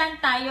minsan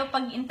tayo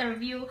pag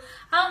interview,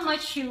 how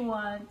much you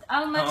want,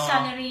 how much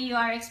salary you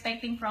are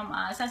expecting from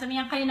us,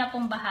 sasabihin kayo na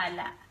pong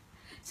bahala.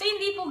 So,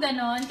 hindi po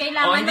ganon.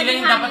 Kailangan hindi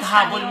lang yung dapat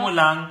habol mo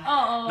lang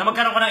na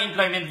magkaroon ka ng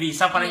employment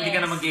visa para hindi ka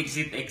na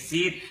mag-exit.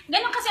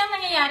 Ganon kasi ang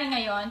nangyayari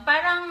ngayon.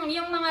 Parang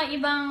yung mga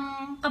ibang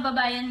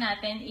kababayan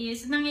natin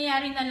is,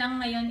 nangyayari na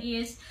lang ngayon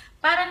is,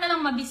 para na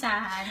lang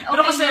mabisahan.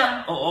 Pero kasi,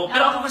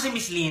 pero ako kasi,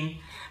 Miss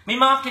Lynn, may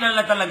mga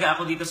kilala talaga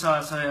ako dito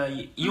sa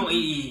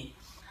UAE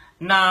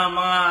na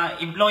mga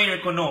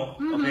employer ko,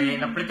 okay,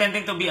 na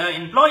pretending to be an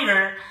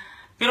employer,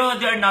 pero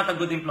they are not a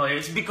good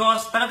employers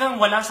because talagang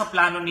wala sa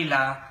plano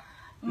nila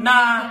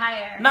na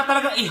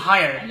talagang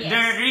i-hire. Yes.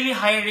 They're really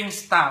hiring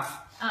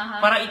staff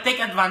para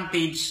i-take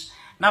advantage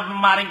na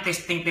maring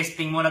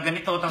testing mo na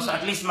ganito tapos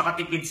at least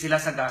makatipid sila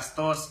sa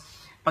gastos.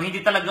 Pag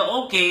hindi talaga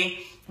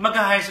okay,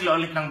 mag-hire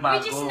sila ulit ng bago.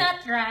 Which is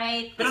not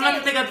right. Pero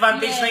nag-take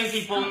advantage na yung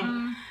tipong,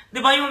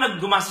 di ba yung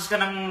naggumastos ka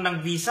ng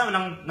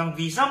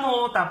visa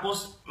mo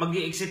tapos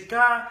mag-i-exit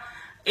ka,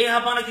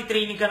 habang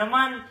nagtitraining ka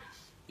naman,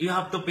 you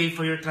have to pay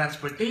for your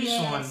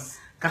transportation. Yes.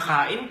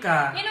 Kakain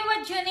ka. You know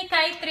what, Junie,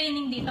 kahit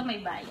training dito may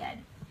bayad.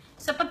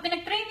 So, pag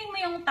pinag-training mo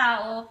yung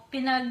tao,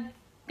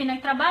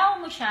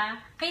 pinagtrabaho mo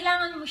siya,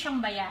 kailangan mo siyang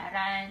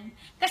bayaran.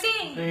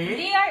 Kasi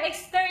they are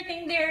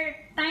exerting their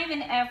time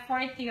and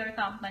effort to your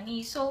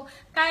company. So,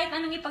 kahit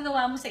anong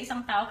ipagawa mo sa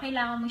isang tao,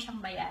 kailangan mo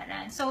siyang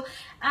bayaran. So,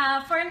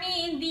 for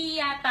me,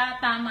 hindi yata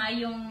tama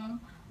yung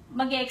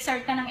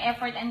mag-exert ka ng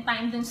effort and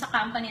time dun sa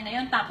company na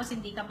yun, tapos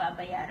hindi ka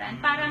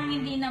babayaran. Parang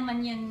hindi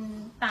naman yun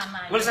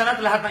tama. Well, sana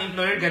lahat ng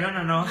employer ganun,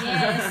 ano?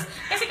 Yes.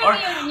 Kasi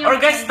kami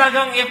or guys,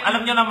 tagang if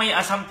alam nyo na may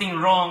something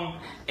wrong,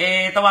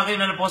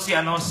 tawagin nyo na po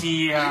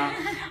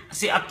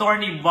si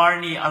Attorney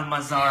Barney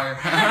Almazar.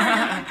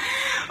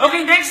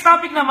 Okay, next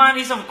topic naman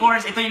is, of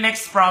course, ito yung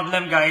next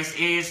problem, guys,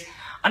 is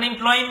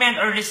unemployment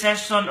or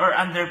recession or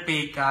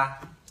underpay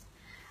ka.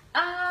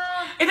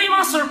 Ito yung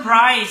mga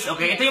surprise,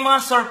 okay? Ito yung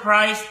mga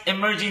surprise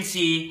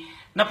emergency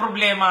na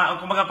problema,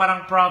 o kumbaga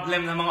parang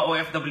problem ng mga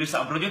OFW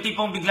sa abroad. Yung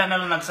tipong bigla na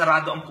lang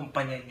nagsarado ang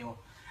kumpanya nyo.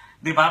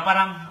 Diba?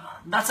 Parang,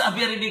 that's a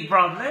very big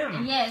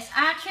problem. Yes.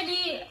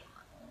 Actually,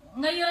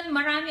 ngayon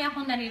marami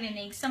akong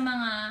naririnig sa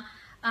mga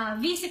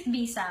visit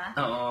visa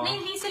na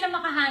hindi sila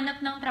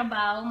makahanap ng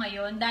trabaho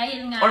ngayon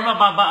dahil nga... Or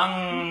mababa ang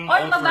offer.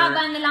 Or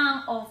mababa na lang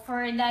ang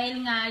offer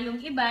dahil nga yung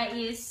iba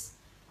is,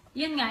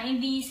 yun nga,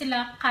 hindi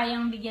sila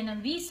kayang bigyan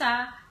ng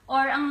visa.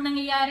 Or ang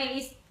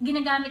nangyayari is,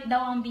 ginagamit daw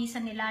ang visa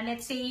nila.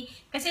 Let's say,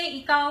 kasi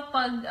ikaw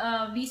pag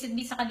visit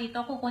visa ka dito,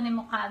 kukunin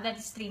mo kaagad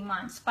 3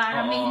 months.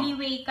 Para may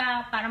leeway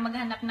ka, para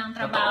maghanap ng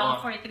trabaho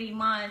for 3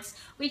 months.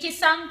 Which is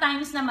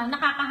sometimes naman,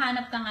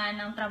 nakakahanap ka nga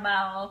ng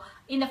trabaho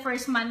in the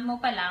first month mo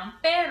pa lang.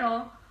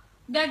 Pero,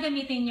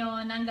 gagamitin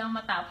yun hanggang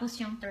matapos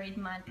yung 3rd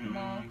month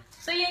mo.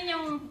 So, yun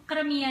yung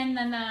karamihan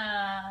na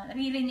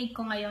naririnig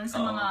ko ngayon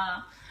sa mga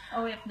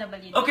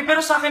OFW. Okay,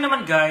 pero sa akin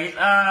naman guys,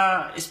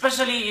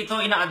 especially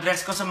ito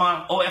ina-address ko sa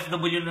mga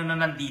OFW na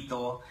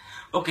nandito.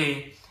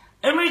 Okay,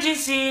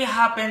 emergency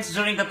happens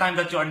during the time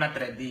that you are not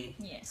ready.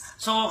 Yes.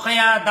 So,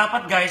 kaya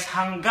dapat guys,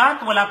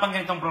 hanggat wala pang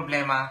ganitong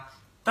problema,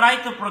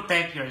 try to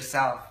protect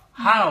yourself.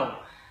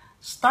 How?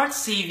 Start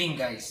saving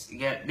guys.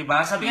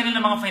 Diba? Sabi nga nila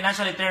mga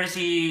financial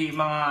literacy,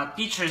 mga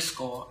teachers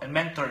ko and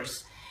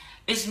mentors,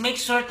 is make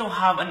sure to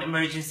have an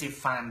emergency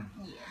fund.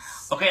 Yes.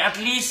 Okay, at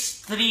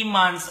least 3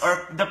 months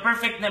or the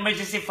perfect na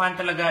emergency fund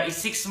talaga is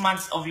 6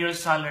 months of your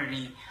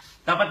salary.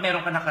 Dapat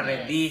meron ka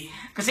naka-ready.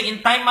 Yes. Kasi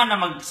in time man na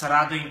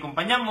magsarado yung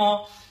kumpanya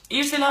mo,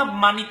 you still have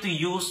money to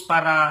use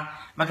para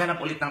maghanap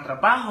ulit ng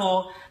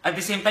trabaho. At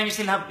the same time, you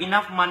still have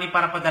enough money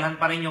para padalhan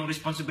pa rin yung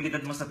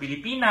responsibilidad mo sa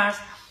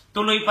Pilipinas.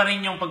 Tuloy pa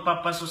rin yung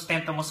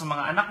pagpapasustento mo sa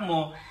mga anak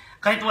mo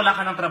kahit wala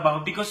ka ng trabaho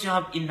because you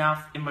have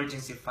enough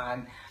emergency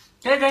fund.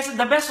 Kaya guys,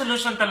 the best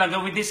solution talaga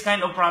with this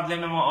kind of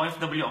problem ng mga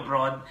OFW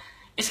abroad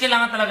is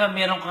kailangan talaga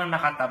meron kang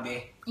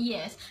nakatabi.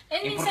 Yes.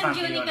 And minsan,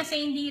 Julie, kasi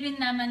hindi rin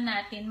naman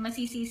natin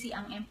masisisi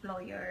ang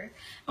employer.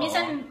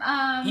 Minsan,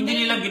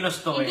 hindi nila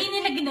ginusto Hindi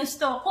nila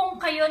ginusto. Kung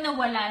kayo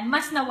nawalan,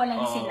 mas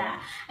nawalan sila.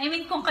 I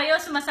mean, kung kayo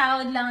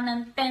sumasahod lang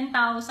ng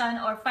 10,000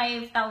 or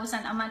 5,000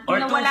 a month,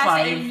 or nawala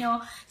sa inyo,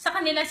 sa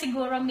kanila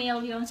siguro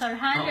millions or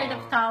hundred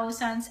of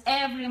thousands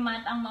every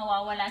month ang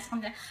mawawala sa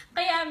kanila.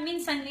 Kaya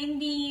minsan,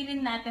 hindi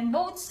rin natin,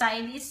 both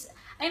sides,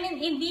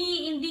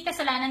 hindi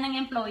kasalanan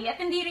ng employee at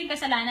hindi rin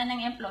kasalanan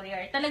ng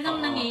employer.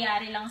 Talagang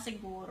nangyayari lang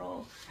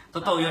siguro.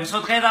 Totoo yun.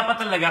 So, kaya dapat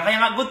talaga, kaya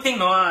nga good thing,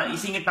 no,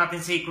 isingit natin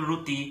si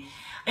Korooti.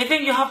 I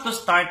think you have to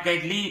start,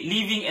 guys,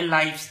 living a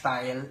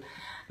lifestyle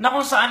na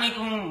kung saan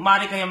kung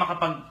maaari kayo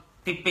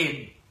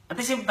makapagtipid, at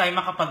the same time,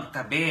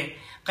 makapagtabi.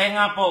 Kaya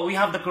nga po, we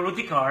have the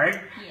Korooti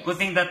card. Yes. Good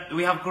thing that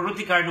we have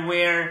Korooti card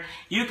where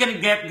you can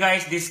get,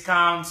 guys,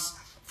 discounts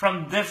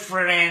from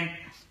different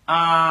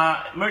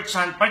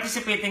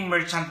participating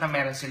merchant na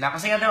meron sila.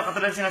 Kasi nga daw,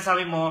 katulad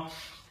sinasabi mo,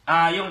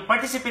 yung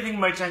participating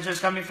merchants is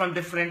coming from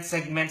different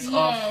segments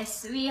of...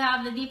 Yes, we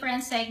have the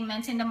different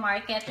segments in the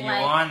market. Ayun.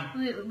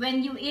 Like,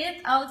 when you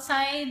eat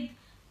outside,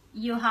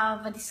 you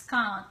have a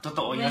discount.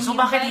 Totoo yun. So,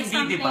 bakit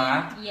hindi, di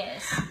ba?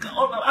 Yes.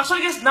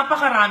 Actually, guys,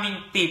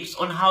 napakaraming tips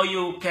on how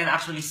you can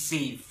actually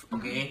save.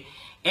 Okay?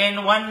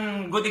 And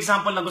one good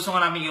example na gusto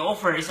nga namin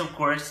i-offer is, of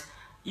course,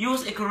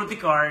 use a Korooti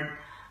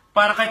card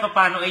para kahit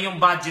paano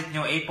yung budget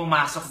nyo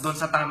pumasok doon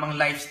sa tamang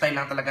lifestyle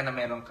lang talaga na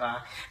meron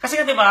ka. Kasi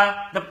nga, di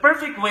ba, the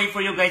perfect way for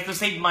you guys to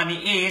save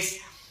money is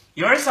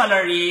your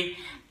salary,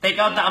 take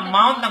out the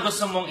amount na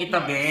gusto mong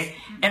itabi,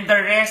 and the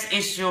rest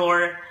is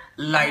your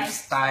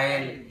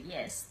lifestyle.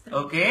 Yes.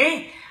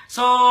 Okay?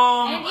 So,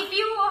 and if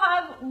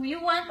you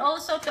want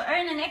also to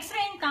earn an extra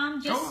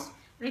income, just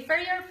refer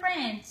your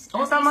friends.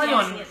 Tama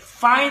yun.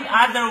 Find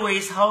other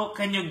ways how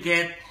can you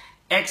get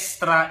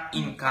extra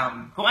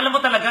income. Kung alam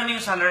mo talaga na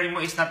yung salary mo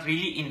is not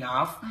really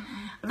enough,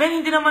 then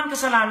hindi naman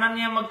kasalanan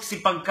niya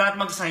magsipag ka at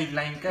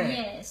mag-sideline ka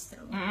eh. Yes,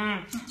 true.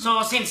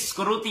 So, since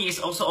Korooti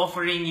is also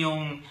offering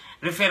yung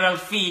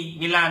referral fee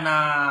nila na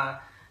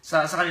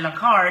sa kanilang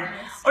card,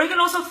 or you can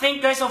also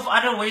think, guys, of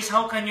other ways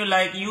how can you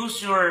like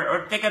use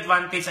or take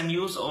advantage and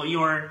use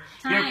your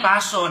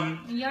passion.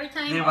 Your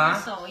time diba?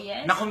 also,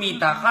 yes. Na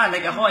kumita ka.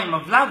 Like ako, I'm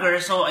a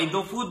vlogger, so I do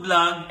food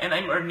vlog and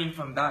I'm earning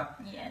from that.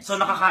 Yes. So,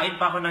 nakakain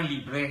pa ako ng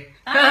libre.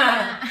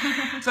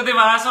 So,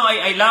 diba? So,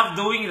 I love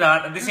doing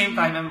that. At the same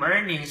time, I'm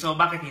earning. So,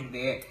 bakit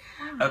hindi?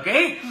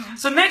 Okay?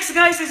 So, next,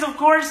 guys, is of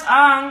course,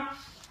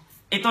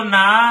 ito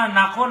na.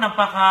 Nako,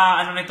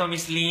 ano nito,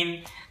 Miss Lynn?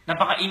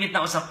 Napakainit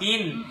na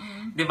usapin.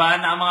 Diba?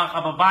 Na ang mga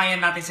kababayan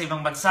natin sa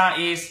ibang bansa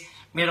is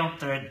merong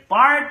third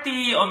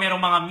party o merong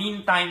mga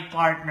meantime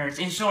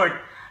partners. In short,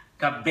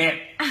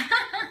 kabet.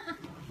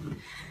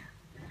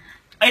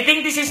 I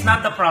think this is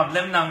not the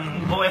problem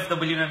ng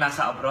OFW na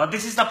nasa abroad.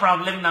 This is the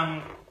problem ng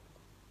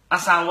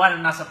asawa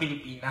na nasa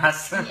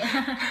Pilipinas.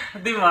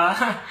 Yeah. Diba?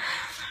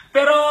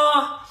 Pero,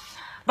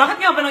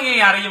 bakit nga ba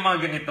nangyayari yung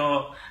mga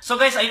ganito? So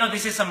guys, I know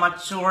this is a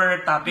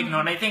mature topic,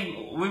 no? And I think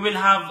we will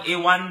have a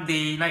one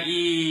day na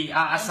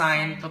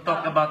i-assign to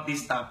talk about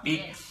this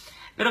topic. Yes.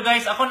 Pero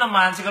guys, ako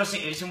naman, siguro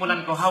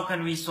simulan ko, how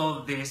can we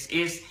solve this?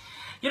 Is,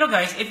 you know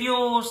guys, if you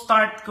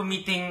start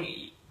committing,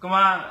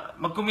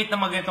 mag-commit na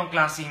ganitong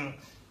klaseng,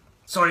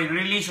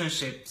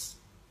 relationships,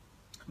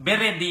 be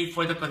ready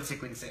for the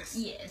consequences.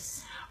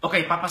 Yes.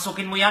 Okay,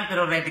 papasukin mo yan,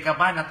 pero ready ka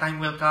ba na time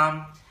will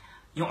come,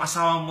 yung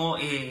asawa mo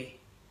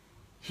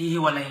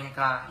hihiwalayin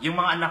ka. Yung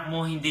mga anak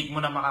mo, hindi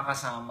mo na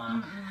makakasama.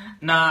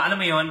 Na, alam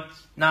mo yon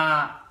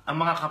na ang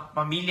mga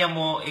pamilya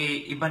mo,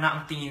 iba na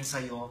ang tingin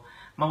sa'yo.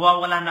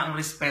 Mawawala na ang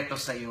respeto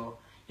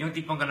sa'yo. Yung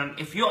tipong ganun.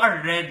 If you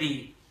are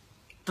ready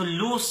to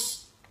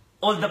lose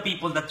all the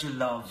people that you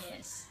love,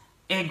 yes,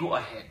 go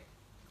ahead.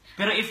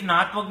 Pero if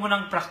not, wag mo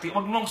nang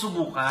wag mong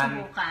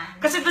subukan.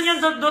 Kasi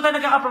doon tayo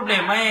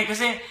nagkakaproblema eh.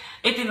 Kasi,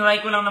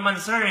 tinry ko lang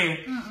naman, sir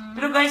eh.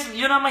 Pero guys,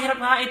 yun ang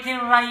mahirap nga,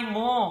 tinry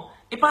mo.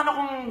 Paano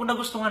kung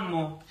nagustuhan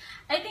mo?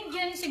 I think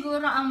yun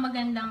siguro ang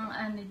magandang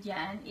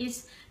dyan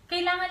is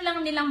kailangan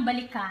lang nilang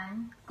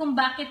balikan kung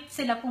bakit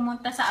sila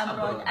pumunta sa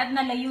abroad at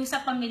nalayo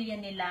sa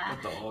pamilya nila.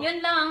 Totoo.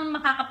 Yun lang ang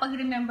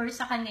makakapag-remember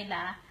sa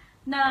kanila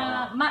na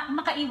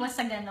makaiwas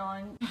sa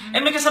ganon.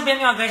 And may kasabihan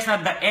nga guys na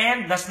the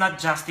end does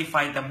not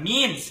justify the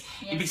means.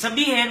 Yes. Ibig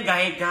sabihin,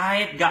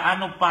 kahit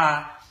gaano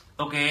pa,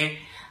 okay,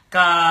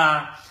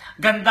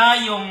 ganda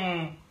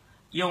yung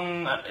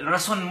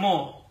rason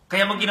mo,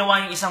 kaya mo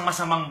ginawa yung isang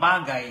masamang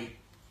bagay,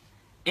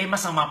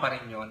 masama pa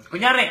rin yun.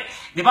 Kunyari,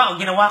 di ba,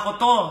 ginawa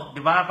ko to, di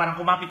ba, parang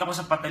kumapit ako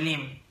sa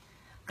patalim.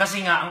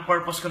 Kasi nga, ang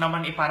purpose ko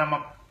naman para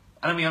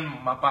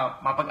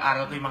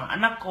mapag-aral ko yung mga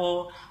anak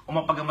ko, o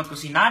mapagamot ko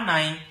si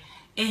nanay,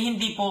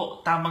 hindi po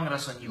tamang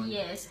rason yun.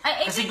 Yes.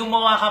 Kasi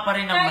gumawa ka pa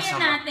rin ng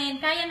masama.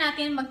 Kaya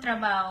natin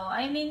magtrabaho.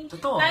 I mean,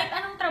 totoo. Kahit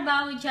anong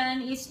trabaho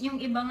dyan is,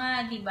 yung iba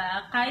nga, di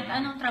ba, kahit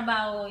anong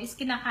trabaho is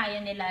kinakaya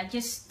nila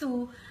just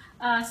to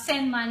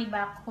send money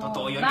back home.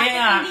 Totoo yun.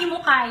 Bakit hindi mo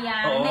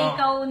kaya na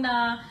ikaw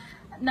na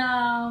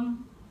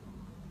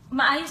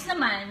maayos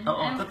naman,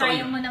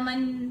 kaya mo naman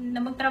na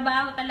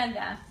magtrabaho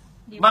talaga,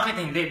 Diba? Bakit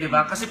hindi, di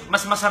ba? Kasi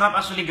mas masarap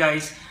actually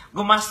guys,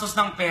 gumastos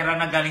ng pera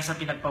na galing sa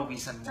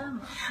pinagpawisan mo.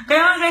 Tama.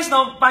 Kaya nga guys,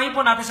 no, payo po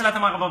natin sa lahat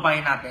ng mga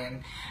kababayan natin,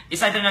 is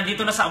either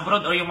nandito na sa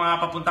abroad or yung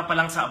mga papunta pa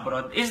lang sa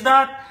abroad, is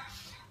that,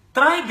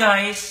 try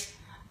guys,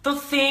 to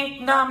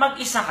think na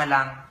mag-isa ka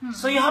lang.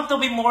 So you have to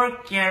be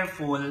more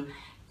careful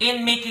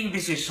in making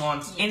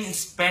decisions, in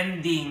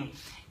spending,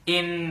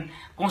 in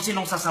kung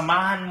sinong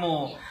sasamahan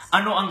mo,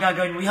 ano ang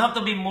gagawin mo. You have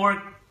to be more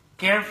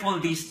careful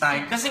this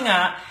time. Kasi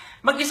nga,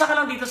 mag-isa ka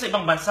lang dito sa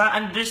ibang bansa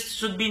and there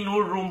should be no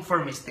room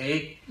for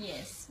mistake.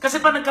 Yes. Kasi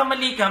pag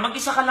nagkamali ka,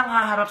 mag-isa ka lang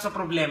haharap sa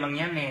problemang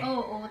yan eh.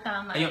 Oo,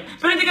 tama. Ayun.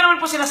 Pero hindi ka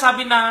naman po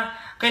sinasabi na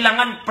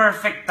kailangan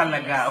perfect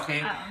talaga, okay?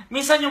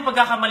 Minsan yung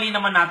pagkakamali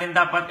naman natin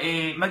dapat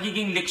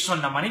magiging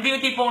leksyon naman. Hindi yung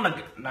tipong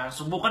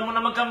nasubukan mo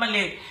na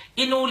magkamali,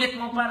 inulit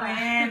mo pa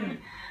rin.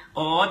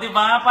 Oo, di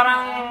ba?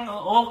 Parang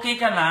okay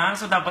ka lang,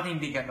 so dapat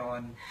hindi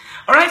ganon.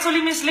 Alright, so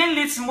Miss Lynn,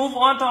 let's move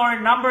on to our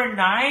number 9.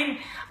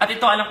 At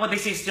ito, alam ko,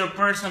 this is your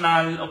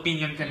personal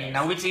opinion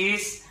kanina, which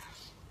is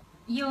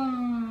yung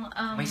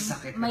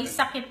may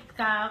sakit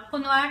ka.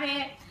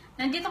 Kunwari,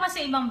 nandito ka sa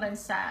ibang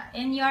bansa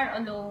and you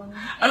are alone.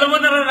 Alam mo,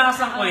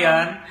 naranasan ko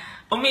yan.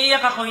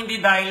 Umiiyak ako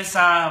hindi dahil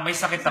sa may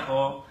sakit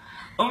ako.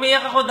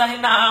 Umiiyak ako dahil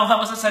naaawa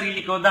ko sa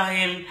sarili ko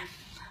dahil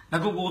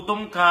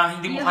nagugutom ka,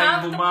 hindi mo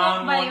kayang bumangon. You have to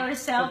cook by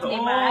yourself, di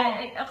ba?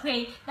 Okay,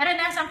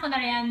 naranasan ko na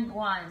rin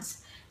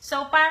once.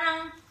 So,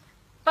 parang,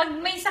 pag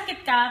may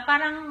sakit ka,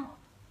 parang,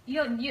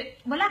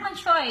 wala kang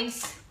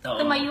choice.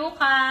 Tumayo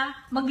ka,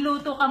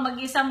 magluto ka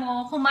mag-isa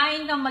mo,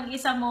 kumain ka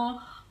mag-isa mo,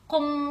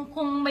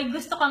 kung may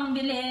gusto kang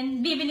bilhin,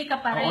 bibili ka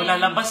pa rin. Oo,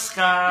 lalabas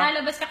ka.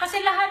 Lalabas ka.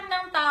 Kasi lahat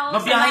ng tao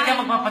mabiyahe ka,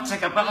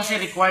 magpapacheck up ka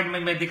kasi required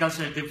may medical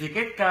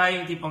certificate ka,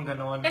 yung tipong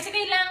gano'n. Kasi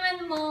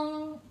kailangan mong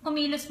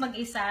kumilos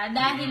mag-isa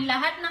dahil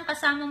lahat ng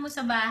kasama mo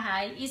sa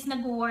bahay is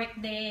nag-work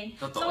din.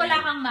 Totoo. So wala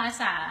kang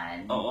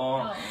masaan.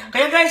 Oo.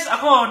 Kaya guys,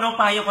 ako,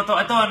 payo ko to.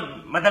 Ito,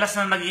 madalas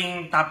na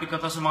naging topic ko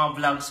to sa mga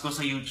vlogs ko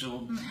sa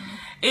YouTube.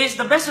 Is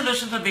the best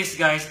solution to this,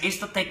 guys, is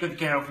to take good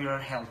care of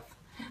your health.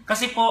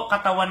 Kasi po,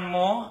 katawan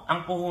mo,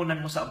 ang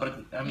puhunan mo sa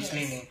abroad, Miss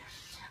Lynn.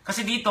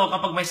 Kasi dito,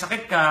 kapag may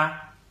sakit ka,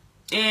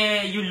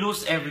 you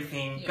lose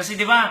everything. Kasi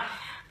di ba,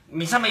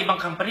 minsan may ibang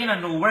company na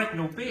no work,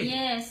 no pay.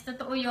 Yes,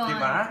 totoo yun.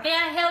 Diba?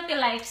 Kaya healthy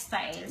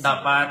lifestyle.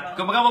 Dapat.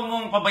 Kumbaga, huwag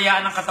mong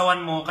pabayaan ang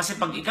katawan mo kasi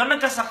pag ikaw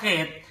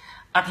nagkasakit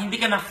at hindi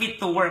ka na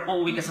fit to work,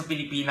 uuwi ka sa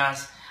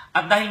Pilipinas.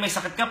 At dahil may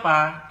sakit ka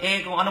pa,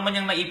 kung ano man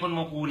yung naipon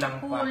mo,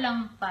 kulang pa.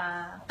 Kulang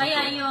pa.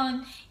 Kaya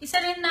yun,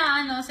 isa rin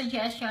na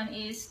suggestion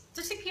is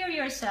to secure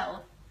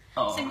yourself.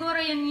 Siguro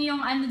yun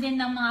yung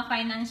din ng mga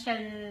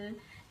financial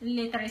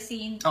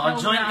literacy program.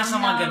 Join ka sa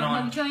mga ganon.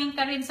 Mag-join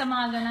ka rin sa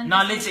mga ganon.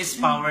 Knowledge is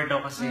power daw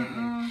kasi.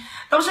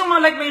 Tapos yung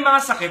mga may mga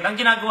sakit, ang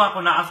ginagawa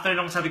ko na after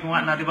nung sabi ko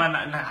nga na, di ba,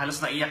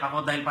 halos naiyak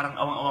ako dahil parang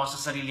awang-awa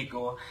sa sarili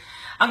ko.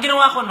 Ang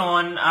ginawa ko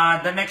noon,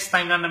 the next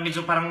time na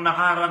medyo parang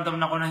nakaramdam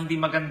na ako na hindi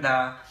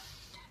maganda,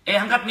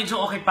 hanggat medyo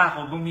okay pa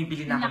ako,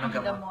 bumibili na ako ng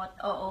gamot.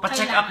 Oo,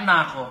 pa-check up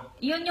na ako.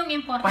 Yun yung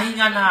important.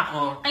 Pahinga na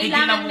ako.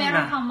 Kailangan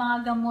meron kang mga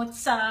gamot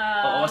sa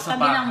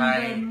tabi ng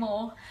bed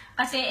mo.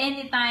 Kasi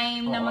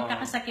anytime na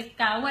magkakasakit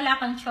ka, wala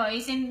kang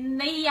choice. And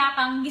nahiya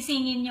kang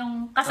gisingin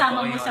yung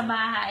kasama mo sa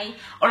bahay.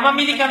 Or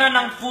mamili ka na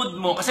ng food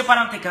mo. Kasi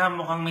parang, teka,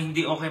 mukhang may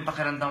hindi okay yung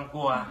pakiramdam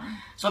ko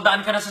So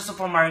daan ka na sa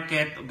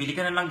supermarket, bili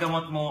ka na ng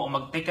gamot mo, o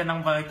mag-take ka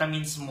ng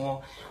vitamins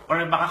mo,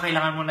 or baka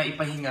kailangan mo na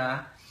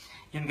ipahinga.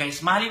 Yun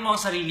guys, mahalin mo ang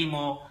sarili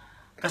mo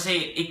kasi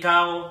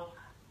ikaw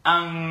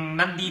ang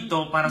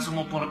nandito para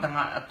sumuporta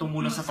nga at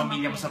tumulong sa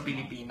pamilya mo sa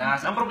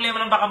Pilipinas. Ang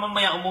problema lang baka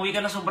mamaya umuwi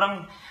ka na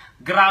sobrang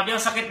grabe ang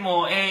sakit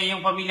mo,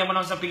 yung pamilya mo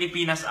naman sa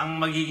Pilipinas ang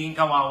magiging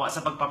kawawa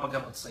sa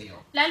pagpapagamot sa iyo.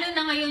 Lalo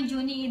na ngayon,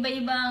 Juni,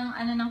 iba-ibang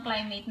ng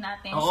climate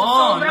natin.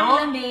 Oo, sobrang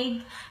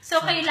lamig.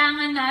 So,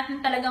 kailangan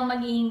natin talagang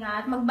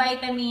mag-iingat,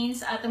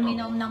 mag-vitamins at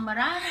uminom ng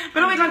marami.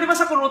 Pero wait lang, di ba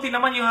sa Korooti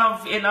naman you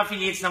have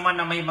affiliates naman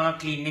na may mga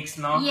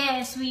clinics, no?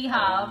 Yes, we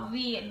have.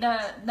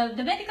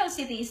 The medical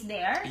city is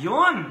there.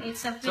 Yun!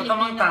 It's a So,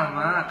 Filipino.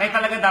 tamang-tama. Kaya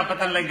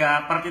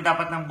talaga, parte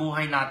dapat ng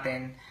buhay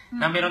natin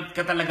na meron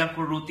ka talaga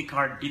Korooti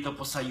card dito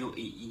po sa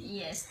UAE.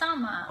 Yes,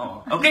 tama.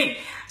 Okay,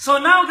 so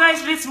now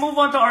guys, let's move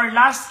on to our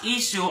last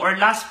issue or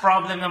last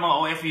problem ng mga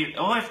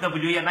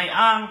OFW. Yan ay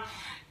ang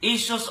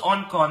issues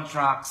on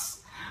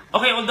contracts.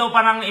 Okay, although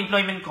parang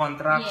employment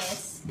contracts.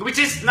 Yes. Which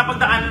is,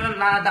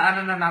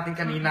 nadaanan na natin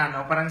kanina,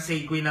 no? Parang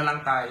segue na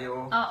lang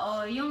tayo.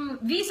 Oo, yung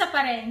visa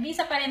pa rin.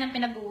 Visa pa rin ang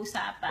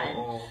pinag-uusapan.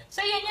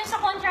 So, yan yung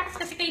sa contracts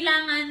kasi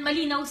kailangan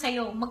malinaw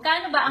sa'yo.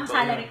 Magkano ba ang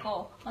salary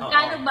ko?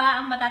 Magkano ba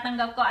ang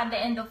matatanggap ko at the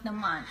end of the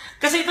month?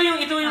 Kasi ito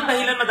yung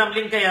dahilan, Madam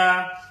Lynn,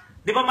 kaya,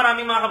 di ba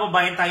maraming mga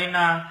kababayan tayo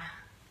na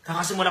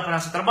kakasimula pa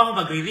lang sa trabaho,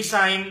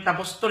 magre-resign,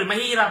 tapos tuloy,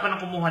 mahihirapan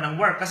ang kumuha ng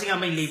work kasi nga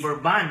may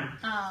labor ban.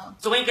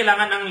 So ngayon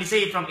kailangan ng, let's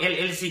say, from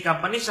LLC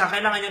company siya,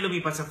 kailangan niya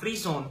lumipat sa free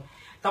zone.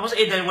 Tapos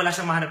dahil wala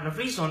siyang mahanap na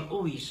free zone,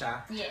 uwi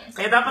siya. Yes.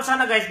 Kaya dapat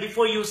sana guys,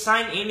 before you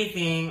sign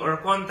anything or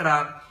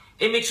contract,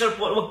 make sure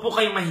po, wag po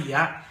kayong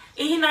mahiya.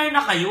 hinire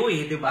na kayo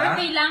di ba?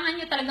 Or kailangan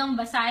nyo talagang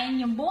basahin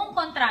yung buong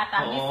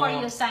kontrata before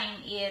you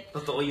sign it.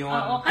 Totoo yun.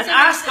 Kasi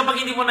at ask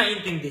kapag hindi mo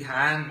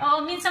naintindihan.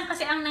 Minsan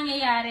kasi ang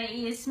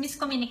nangyayari is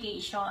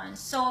miscommunication.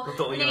 So,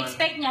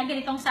 na-expect niya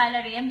ganitong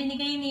salary. Ang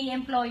binigay ni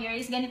employer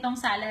is ganitong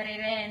salary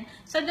rin.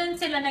 So, doon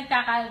sila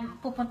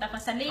pupunta pa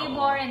sa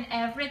labor and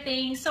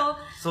everything. So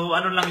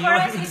ano lang for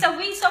us, it's a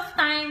waste of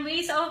time,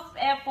 waste of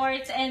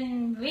efforts,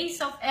 and waste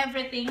of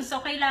everything.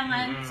 So,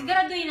 kailangan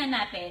siguraduhin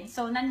na natin.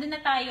 So, nandun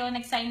na tayo,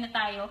 nag-sign na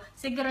tayo,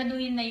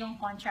 siguraduhin na yung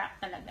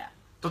contract talaga.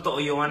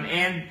 Totoo yun.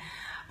 And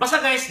basta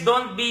guys,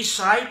 don't be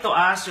shy to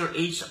ask your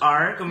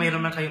HR, kung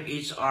mayroon man kayong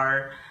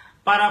HR,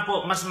 para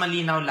po mas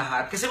malinaw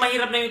lahat. Kasi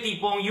mahirap na yung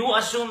tipong you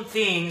assume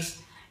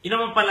things, yun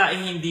naman pala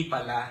hindi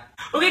pala.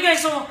 Okay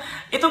guys, so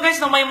ito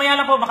guys, maya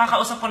lang po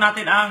makakausap po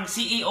natin ang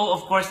CEO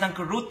of course ng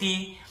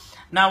Korooti,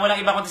 na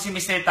walang iba kundi si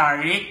Mr.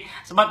 Tariq.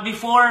 So, but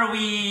before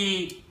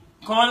we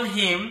call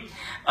him,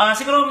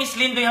 siguro Miss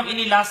Lynn, do you have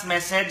any last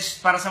message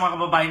para sa mga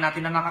kababayan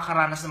natin na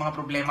nakakaranas ng mga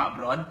problema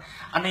abroad?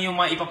 Ano yung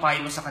mga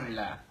ipapayo mo sa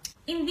kanila?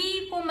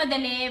 Hindi po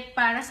madali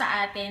para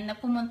sa atin na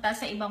pumunta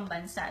sa ibang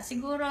bansa.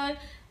 Siguro,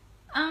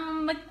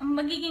 ang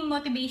magiging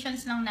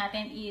motivations lang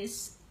natin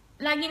is,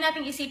 lagi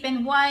nating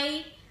isipin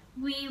why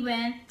we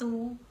went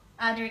to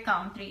other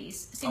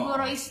countries.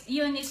 Siguro,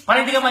 yun is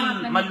para hindi ka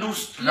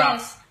ma-lose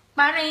track. Yes.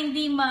 Para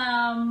hindi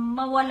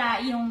mawala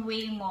yung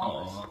way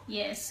mo.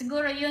 Yes,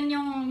 siguro yun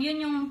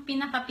yung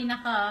pinaka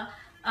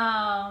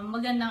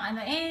magandang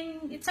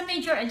and it's a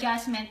major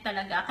adjustment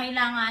talaga.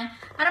 Kailangan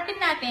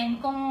harapin natin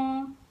kung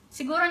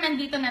siguro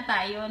nandito na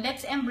tayo,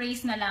 let's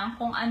embrace na lang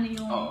kung ano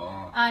yung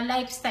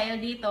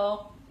lifestyle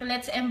dito.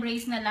 Let's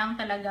embrace na lang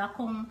talaga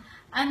kung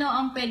ano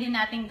ang pwede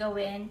nating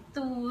gawin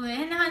to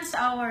enhance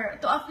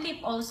to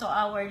uplift also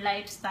our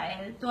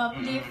lifestyle, to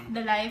uplift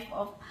the life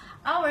of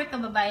our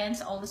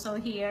kababayans also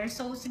here.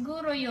 So,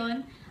 siguro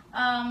yun,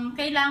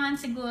 kailangan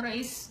siguro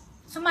is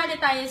sumali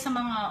tayo sa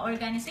mga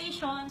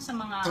organization, sa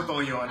mga... Totoo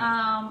yun.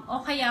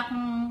 O kaya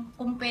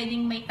kung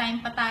pwedeng may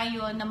time pa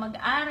tayo na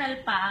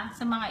mag-aral pa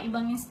sa mga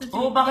ibang institute.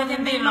 Bakit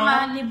hindi, no?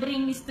 Mga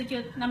libreng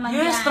institute naman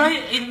yan. Yes, try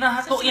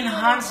to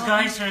enhance,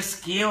 guys, your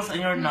skills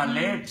and your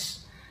knowledge.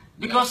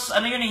 Because,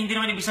 hindi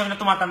naman ibig sabihin na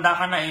tumatanda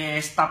ka na,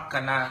 stop ka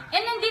na.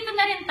 And nandito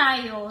na rin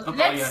tayo.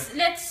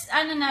 Let's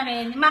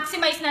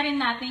maximize na rin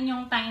natin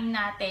yung time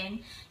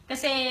natin.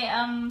 Kasi,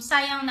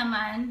 sayang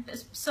naman.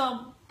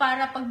 So,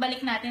 para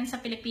pagbalik natin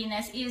sa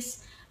Pilipinas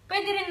is,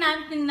 pwede rin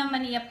natin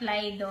naman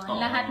i-apply doon.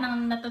 Lahat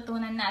ng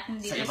natutunan natin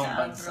dito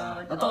sa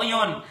abroad. Totoo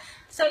yun.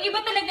 So, iba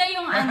talaga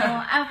yung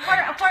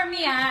for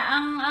me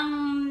ang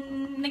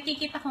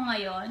nakikita ko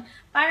ngayon,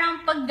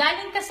 parang pag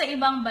galing ka sa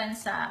ibang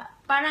bansa,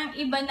 parang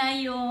iba na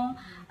yung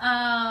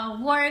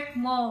work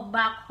mo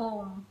back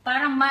home.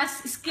 Parang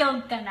mas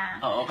skilled ka na.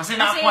 Kasi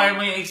na-acquire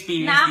mo yung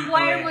experience dito.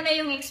 Na-acquire mo na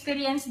yung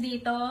experience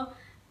dito.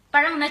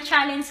 Parang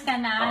na-challenge ka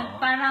na.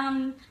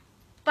 Parang,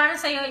 para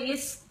sa'yo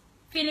is,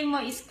 feeling mo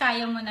is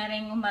kaya mo na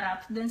rin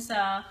umarap dun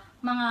sa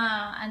mga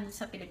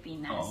sa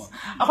Pilipinas.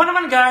 Ako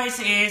naman guys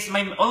is,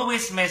 my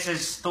always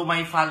message to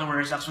my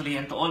followers actually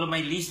and to all of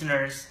my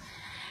listeners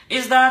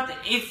is that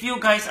if you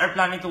guys are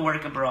planning to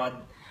work abroad,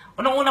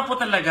 unang-una po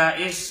talaga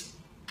is,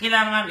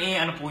 kailangan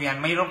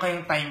mayroon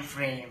kayong time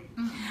frame.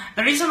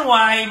 The reason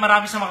why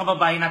marami sa mga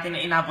kababayan natin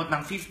na inabot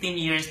ng 15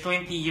 years,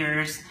 20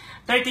 years,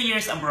 30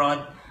 years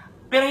abroad,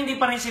 pero hindi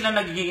pa rin sila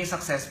nagiging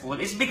successful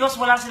is because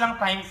wala silang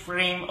time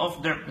frame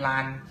of their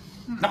plan.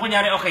 Na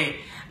kunyari,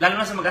 lalo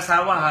na sa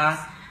mag-asawa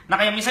na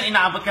kaya minsan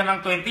inaabot ka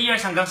ng 20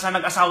 years hanggang sa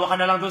nag-asawa ka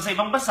na lang doon sa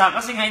ibang bansa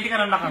kasi nga hindi ka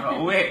na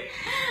nakaka-uwi.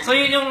 So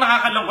yun yung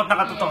nakakalungkot na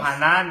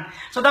katotohanan.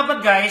 So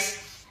dapat guys,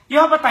 you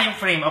have a time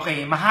frame.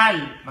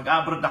 Mahal,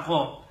 mag-abroad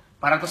ako.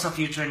 Para to sa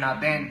future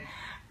natin.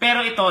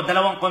 Pero ito, 2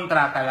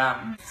 kontrata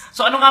lang.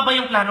 So ano nga ba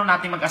yung plano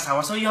natin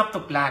mag-asawa? So you have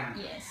to plan.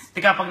 Yes.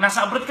 Tika, pag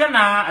nasa abroad ka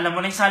na, alam mo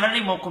na yung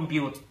salary mo,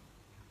 compute.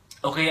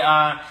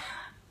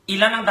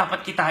 Ilan ang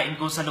dapat kitain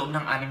ko sa loob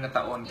ng 6 na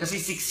taon? Kasi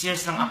 6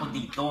 years lang ako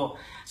dito.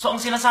 So ang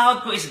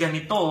sinasahod ko is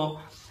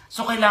ganito.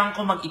 So kailangan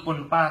ko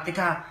mag-ipon pa.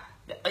 Tika,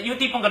 yung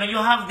tipong gano'n,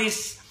 you have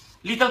this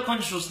little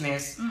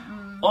consciousness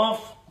of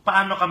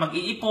paano ka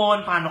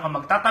mag-iipon, paano ka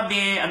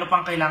magtatabi, ano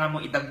pang kailangan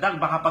mo idagdag,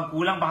 baka pag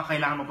kulang, baka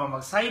kailangan mo pa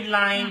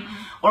mag-sideline,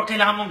 or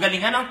kailangan mong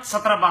galingan sa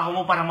trabaho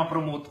mo para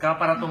ma-promote ka,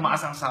 para tumaas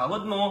ang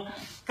sahod mo.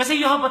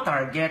 Kasi you have a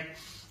target.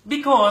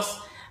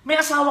 Because, may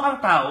asawa kang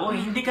tao,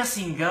 hindi ka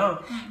single.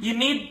 You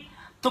need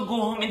to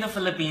go home in the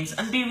Philippines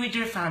and be with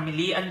your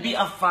family and be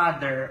a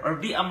father or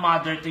be a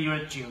mother to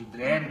your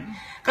children.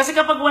 Kasi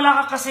kapag wala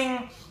ka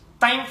kasing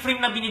time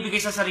frame na binibigay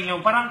sa sarili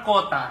mo, parang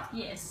quota,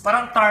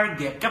 parang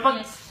target.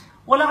 Kapag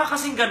wala ka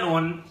kasing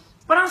ganun,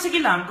 parang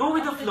sige lang, go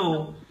with the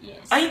flow.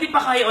 Ay, hindi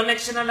pa kaya,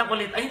 election na lang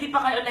ulit. Ay, hindi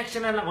pa kaya,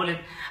 election na lang ulit.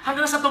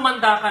 Hanggang sa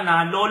tumanda ka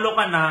na, lolo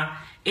ka na,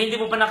 hindi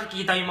mo pa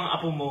nakikita yung mga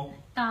apo mo.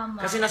 Tama.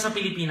 Kasi nasa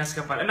Pilipinas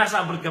ka pa,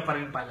 nasa abroad ka pa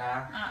rin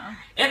pala.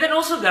 And then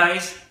also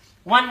guys,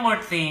 one more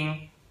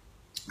thing,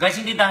 guys,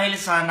 hindi dahil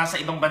sa nasa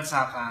ibang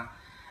bansa ka,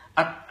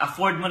 at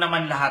afford mo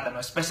naman lahat,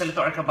 especially to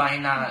our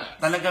kabayan na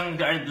talagang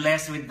they are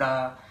blessed with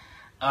the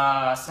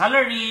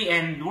salary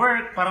and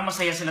work, parang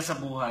masaya sila sa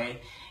buhay,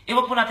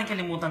 wag po natin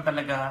kalimutan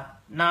talaga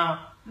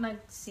na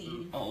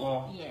mag-save.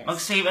 Oo. Yes.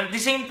 Mag-save. At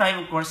the same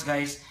time, of course,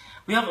 guys,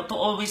 we have to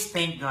always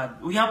thank God.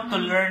 We have to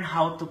learn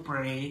how to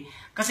pray.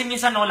 Kasi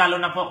minsan, lalo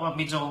na po kung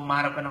medyo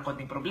maharap ka ng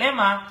konting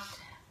problema.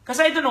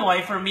 Kasi I don't know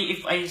why, for me,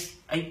 if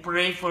I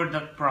pray for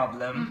that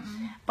problem,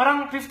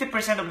 parang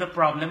 50% of the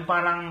problem,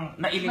 parang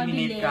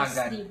na-eliminate ka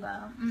agad.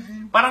 Diba?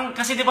 Parang,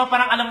 kasi diba,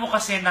 parang alam mo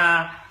kasi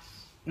na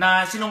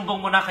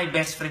sinumbong mo na kay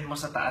best friend mo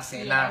sa taas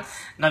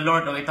na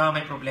Lord, ito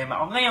may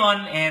problema ako ngayon,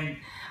 and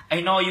I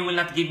know you will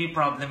not give me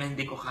problem na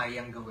hindi ko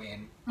kayang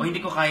gawin o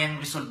hindi ko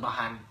kayang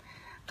resolbahan.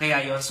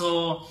 Kaya yon.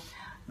 So,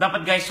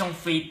 dapat guys, yung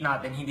faith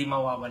natin, hindi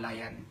mawawala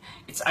yan.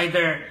 It's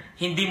either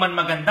hindi man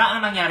maganda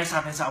ang nangyari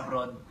sa atin sa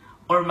abroad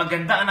or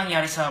maganda ang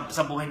nangyari sa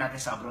buhay natin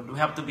sa abroad. We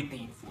have to be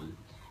thankful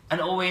and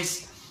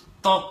always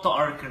talk to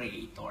our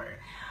Creator.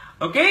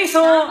 Okay, so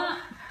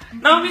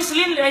now Miss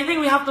Lynn, I think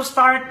we have to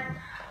start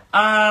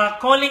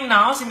calling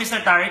now si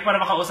Mr. Tariq para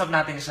makausap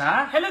natin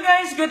siya. Hello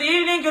guys, good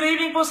evening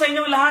po sa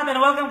inyong lahat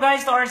and welcome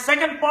guys to our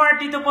second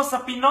part dito po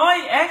sa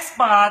Pinoy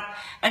Expat,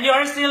 and you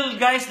are still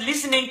guys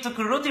listening to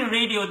Korooti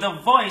Radio, the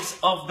voice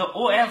of the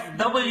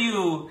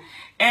OFW.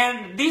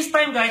 And this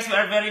time guys, we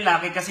are very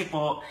lucky kasi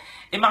po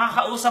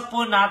makakausap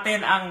po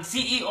natin ang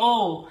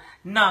CEO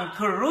ng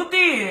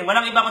Korooti.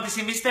 Walang iba kundi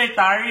si Mr.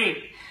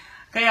 Tariq.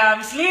 Kaya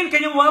Miss Lynn,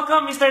 can you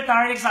welcome Mr.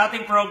 Tariq sa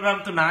ating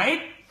program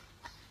tonight?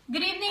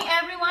 Good evening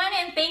everyone,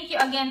 and thank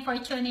you again for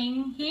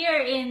tuning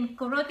here in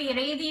Korooti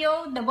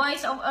Radio, the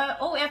voice of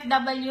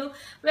OFW.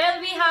 Well,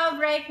 we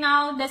have right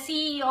now the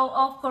CEO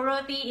of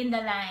Korooti in the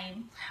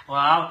line.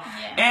 Wow.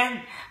 Yeah. And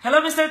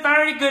hello Mr.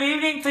 Tariq, good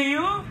evening to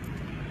you.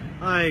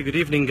 Hi, good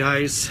evening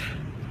guys.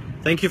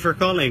 Thank you for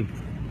calling.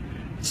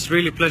 It's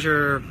really a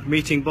pleasure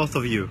meeting both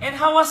of you. And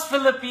how was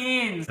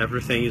Philippines?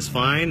 Everything is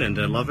fine and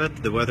I love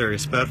it. The weather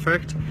is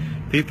perfect.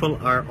 People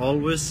are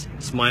always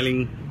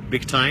smiling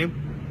big time.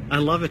 I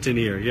love it in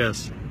here,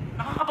 yes.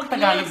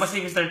 Nakakapag-Tagalog ba si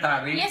Mr.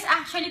 Tariq? Yes,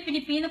 actually,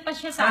 Pilipino pa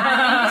siya sa akin.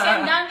 Kasi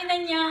ang dami na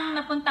niyang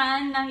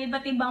napuntahan ng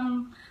iba't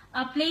ibang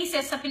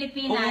places sa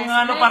Pilipinas. Oo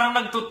nga, parang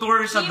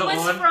nagtutour sa doon.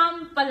 He was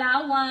from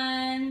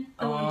Palawan,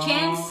 to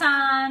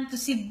Jensan, to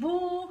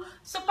Cebu.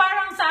 So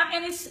parang sa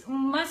akin is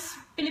mas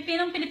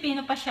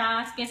Pilipinong-Pilipino pa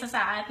siya kaysa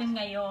sa atin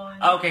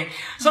ngayon. Okay.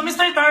 So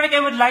Mr. Tariq,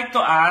 I would like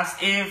to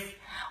ask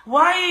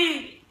why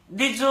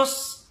did you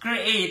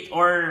create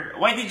or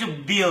why did you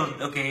build,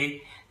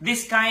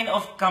 this kind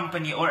of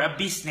company or a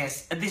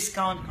business, a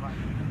discount card?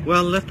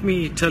 Well, let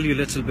me tell you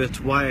a little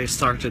bit why I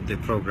started the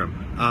program.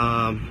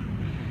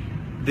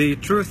 The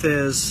truth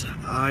is,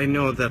 I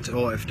know that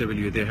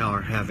OFW, they are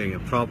having a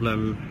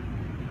problem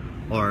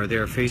or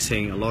they're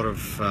facing a lot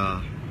of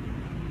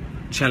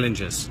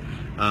challenges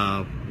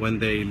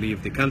when they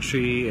leave the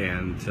country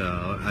and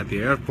at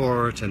the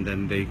airport, and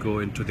then they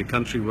go into the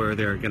country where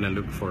they're going to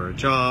look for a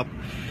job.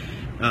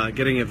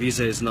 Getting a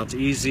visa is not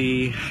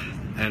easy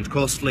and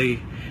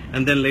costly.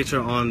 And then later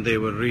on they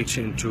will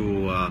reach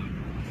into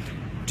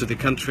to the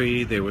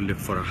country, they will look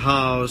for a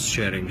house,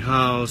 sharing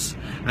house,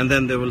 and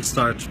then they will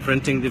start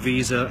printing the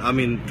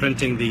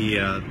printing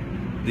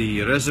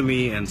the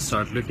resume and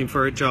start looking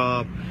for a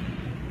job.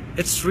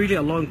 It's really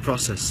a long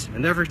process,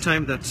 and every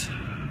time that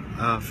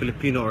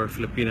Filipino or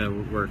Filipina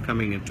were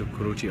coming into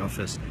Korooti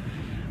office,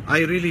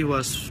 I really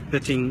was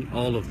pitying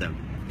all of them.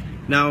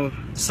 Now,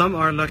 some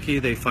are lucky,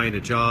 they find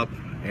a job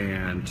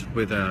and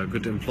with a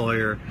good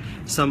employer.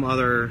 Some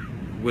other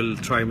will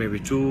try maybe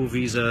 2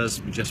 visas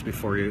just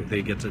before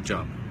they get a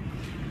job.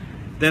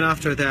 Then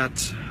after that,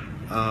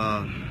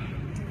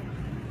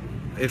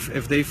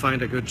 if they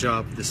find a good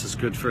job, this is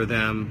good for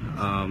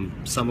them.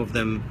 Some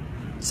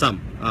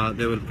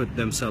they will put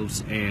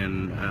themselves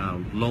in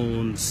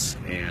loans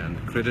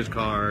and credit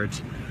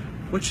cards,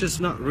 which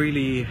is not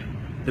really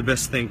the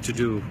best thing to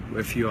do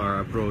if you are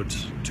abroad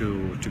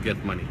to get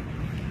money.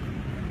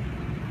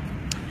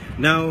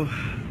 Now,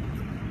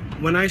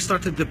 when I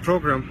started the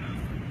program,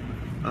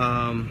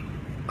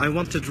 I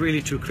wanted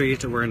really to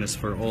create awareness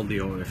for all the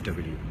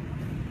OFW.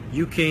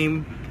 You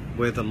came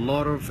with a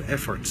lot of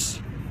efforts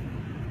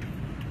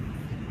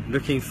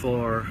looking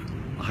for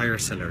a higher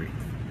salary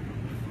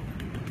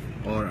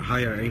or a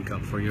higher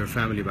income for your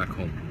family back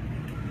home.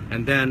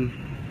 And then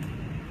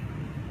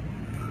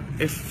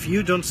if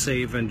you don't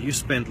save and you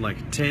spend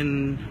like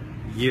 10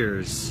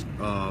 years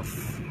of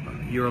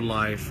your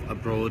life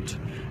abroad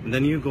and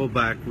then you go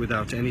back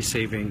without any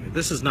saving,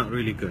 this is not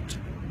really good.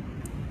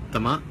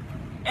 Tama?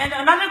 And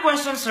another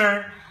question,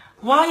 sir,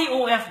 why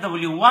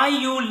OFW? Why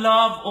you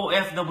love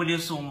OFW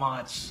so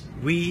much?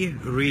 We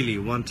really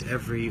want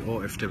every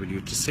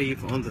OFW to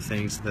save on the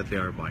things that they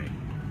are buying.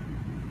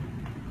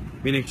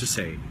 Meaning to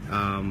say,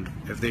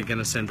 if they're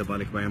gonna send a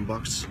balikbayan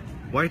box,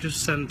 why to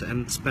send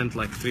and spend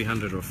like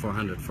 300 or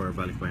 400 for a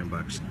balikbayan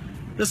box?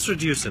 Let's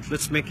reduce it.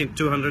 Let's make it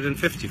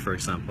 250, for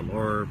example,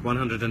 or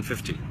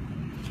 150.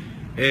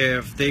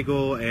 If they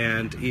go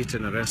and eat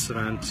in a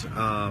restaurant,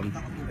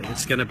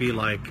 it's gonna be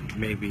like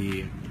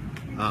maybe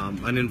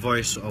an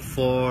invoice of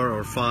 4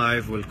 or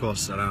 5 will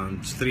cost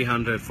around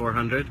 300,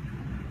 400.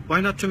 Why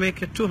not to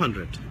make it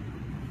 200,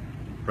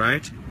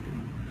 right?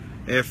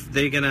 If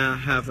they're gonna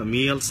have a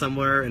meal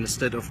somewhere,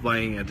 instead of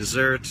buying a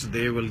dessert,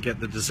 they will get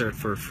the dessert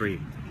for free.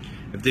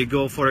 If they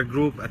go for a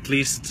group, at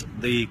least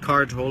the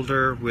card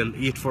holder will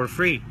eat for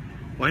free.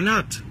 Why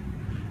not?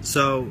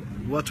 So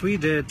what we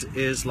did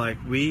is, like,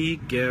 we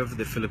give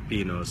the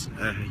Filipinos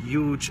a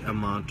huge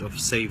amount of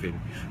saving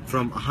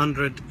from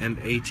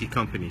 180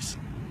 companies.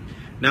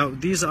 Now,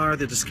 these are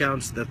the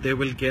discounts that they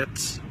will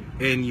get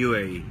in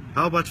UAE.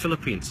 How about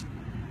Philippines?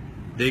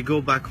 They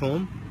go back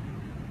home,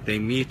 they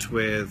meet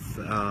with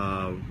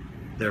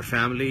their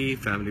family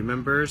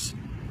members.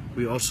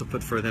 We also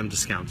put for them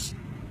discounts.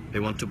 They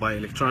want to buy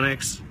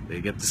electronics,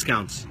 they get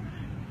discounts.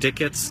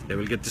 Tickets, they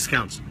will get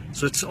discounts.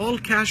 So it's all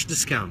cash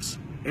discounts.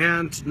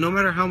 And no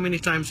matter how many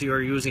times you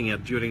are using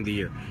it during the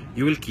year,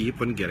 you will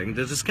keep on getting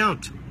the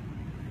discount.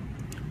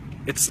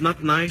 It's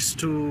not nice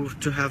to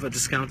have a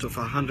discount of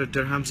 100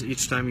 dirhams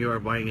each time you are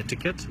buying a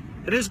ticket.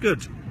 It is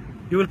good.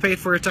 You will pay it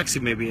for a taxi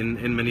maybe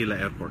in Manila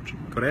airport,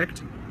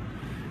 correct?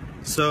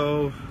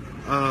 So,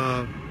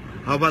 how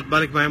about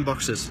Balik Bayan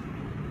boxes?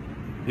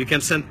 You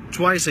can send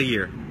twice a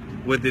year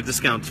with the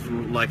discount,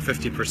 like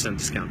 50%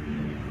 discount.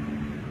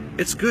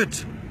 It's good.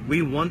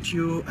 We want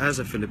you as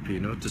a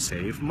Filipino to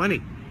save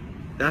money.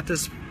 That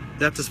is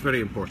very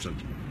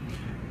important.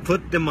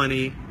 Put the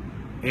money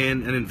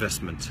in an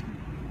investment.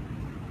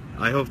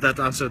 I hope that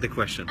answered the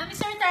question.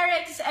 Mr.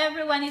 Tarex,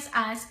 everyone is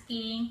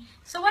asking,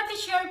 so what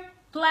is your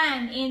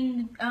plan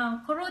in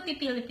Korooti,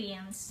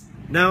 Philippines?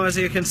 Now, as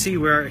you can see,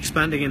 we're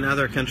expanding in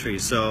other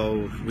countries.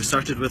 So we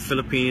started with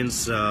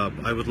Philippines.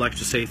 I would like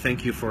to say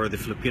thank you for the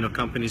Filipino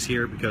companies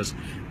here, because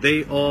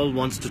they all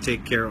want to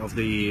take care of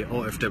the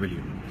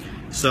OFW.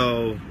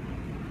 So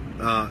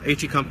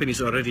 80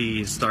 companies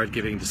already start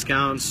giving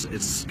discounts.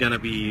 It's gonna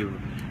be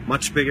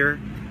much bigger.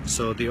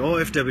 So the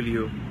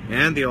OFW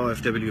and the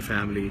OFW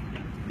family,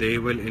 they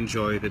will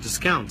enjoy the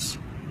discounts.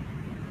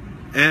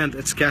 And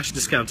it's cash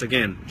discounts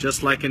again,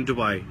 just like in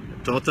Dubai.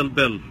 Total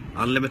bill,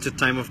 unlimited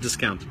time of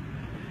discount.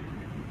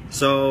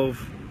 So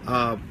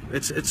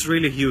it's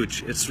really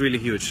huge. It's really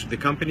huge. The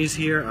companies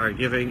here are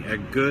giving a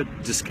good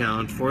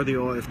discount for the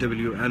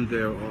OFW and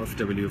their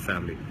OFW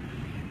family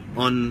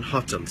on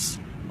hotels,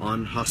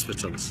 on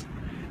hospitals,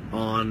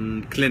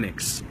 on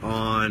clinics,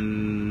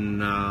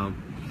 on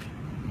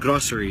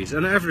groceries,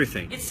 and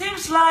everything. It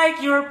seems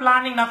like you're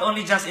planning not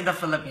only just in the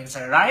Philippines,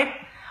 sir, right?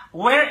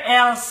 Where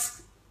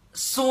else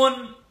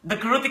soon the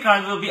Korooti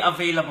card will be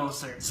available,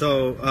 sir?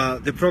 So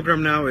the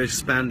program now is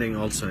expanding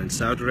also in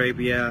Saudi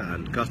Arabia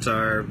and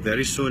Qatar,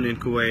 very soon in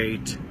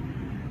Kuwait.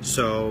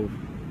 So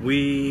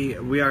we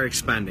are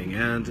expanding,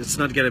 and it's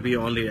not going to be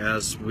only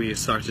as we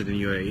started in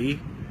UAE.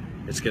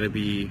 It's going to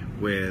be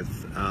with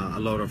a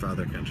lot of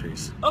other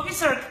countries. Okay,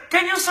 sir.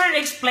 Can you, sir,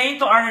 explain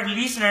to our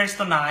listeners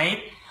tonight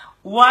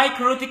why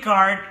Korooti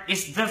card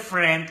is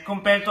different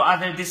compared to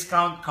other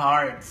discount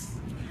cards?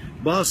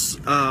 Boss,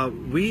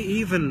 we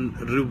even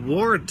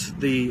reward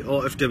the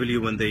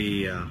OFW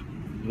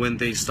when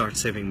they start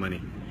saving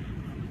money.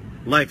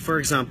 Like, for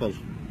example,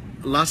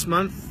 last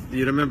month,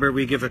 you remember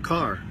we give a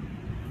car.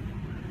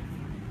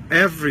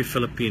 Every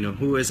Filipino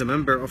who is a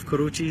member of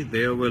Korooti,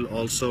 they will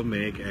also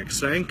make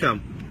extra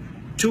income.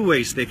 Two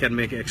ways they can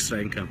make extra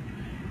income.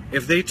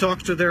 If they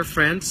talk to their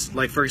friends,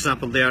 like for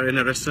example, they are in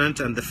a restaurant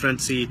and the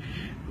friend see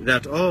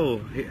that,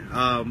 oh,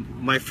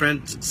 my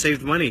friend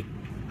saved money.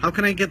 How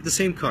can I get the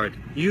same card?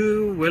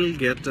 You will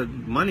get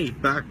money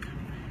back.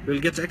 You'll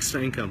get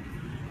extra income.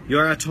 You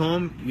are at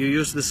home, you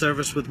use the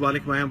service with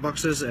Balik Bayan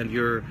boxes, and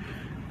your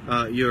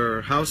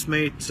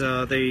housemate,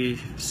 they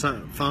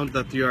found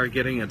that you are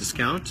getting a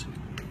discount.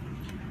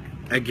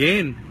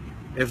 Again,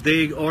 if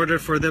they order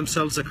for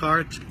themselves a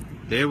card,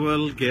 they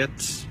will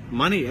get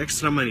money,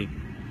 extra money.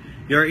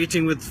 You are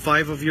eating with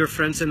 5 of your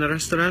friends in a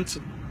restaurant.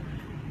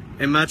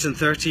 Imagine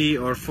 30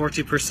 or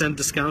 40%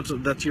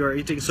 discount that you are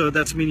eating. So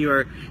that means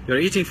you're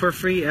eating for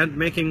free and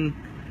making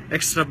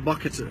extra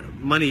bucket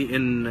money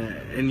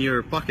in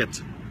your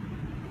pocket.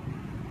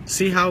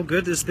 See how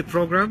good is the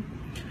program?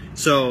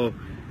 So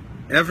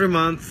every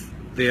month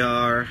they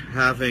are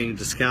having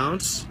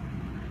discounts,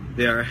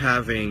 they are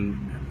having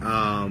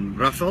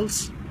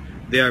raffles,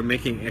 they are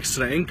making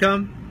extra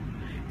income,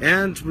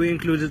 and we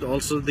included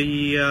also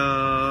the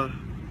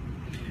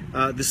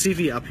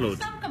CV upload.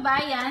 Some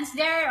kabayans,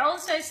 they're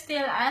also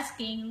still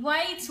asking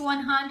why it's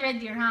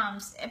 100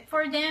 dirhams.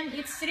 For them,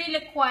 it's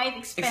really quite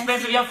expensive.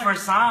 Expensive, yeah, for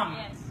some.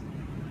 Yes.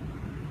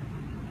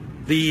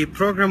 The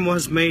program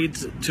was made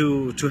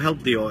to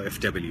help the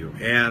OFW,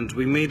 and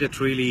we made it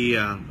really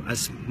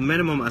as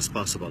minimum as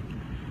possible.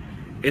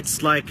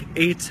 It's like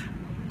 8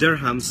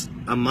 dirhams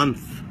a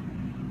month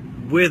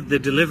with the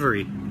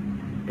delivery.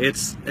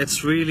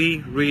 It's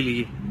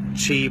really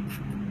cheap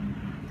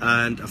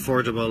and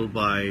affordable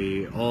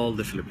by all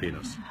the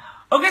Filipinos.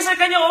 Okay, sir,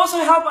 can you also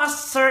help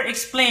us, sir,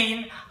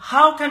 explain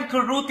how can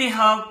Korooti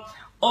help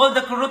all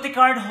the Korooti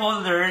card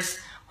holders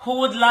who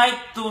would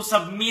like to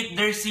submit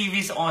their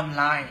CVs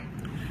online?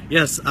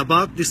 Yes,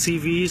 about the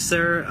CV,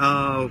 sir.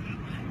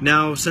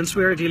 Now, since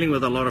we are dealing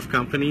with a lot of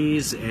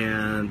companies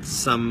and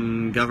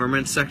some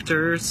government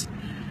sectors,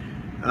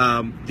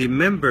 the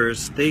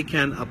members, they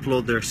can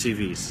upload their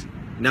CVs.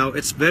 Now,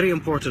 it's very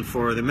important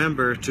for the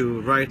member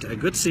to write a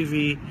good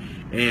CV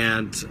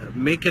and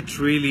make it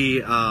really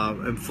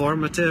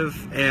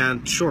informative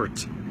and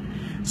short.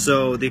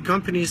 So the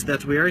companies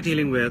that we are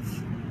dealing with,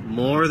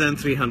 more than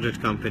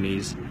 300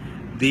 companies,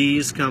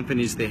 these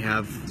companies, they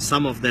have,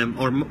 some of them,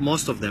 or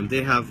most of them,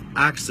 they have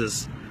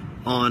access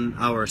on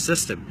our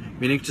system.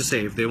 Meaning to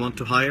say, if they want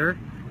to hire,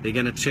 they're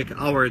gonna check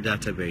our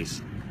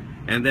database.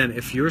 And then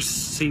if your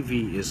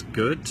CV is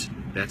good,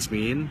 that's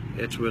mean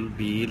it will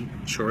be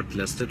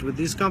shortlisted with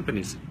these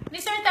companies.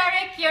 Mr.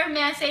 Tarek, your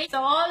message to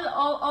all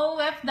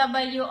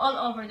OFW all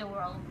over the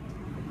world.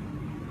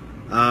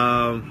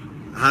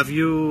 Have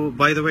you,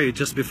 by the way,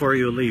 just before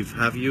you leave,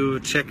 have you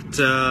checked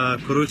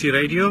Korooti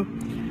Radio?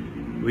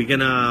 We're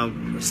gonna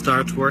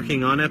start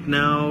working on it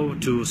now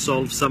to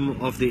solve some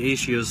of the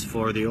issues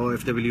for the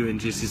OFW and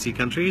GCC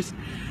countries.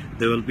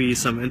 There will be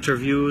some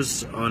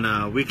interviews on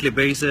a weekly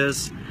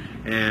basis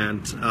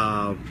and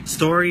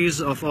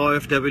stories of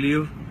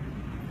OFW.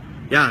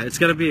 Yeah, it's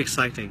gonna be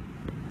exciting.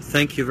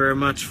 Thank you very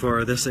much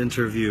for this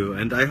interview,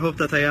 and I hope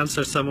that I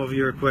answered some of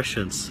your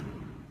questions.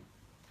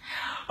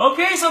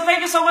 Okay, so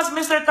thank you so much,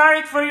 Mr.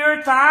 Tarek, for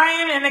your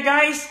time. And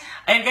guys,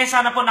 ayun guys,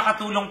 sana po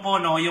nakatulong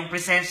po no, yung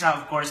presensya,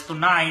 of course,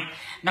 tonight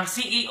ng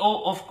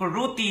CEO of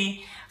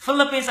Korooti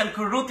Philippines and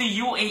Korooti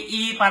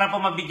UAE para po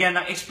mabigyan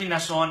ng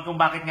explanation kung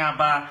bakit nga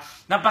ba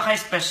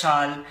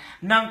napaka-special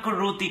ng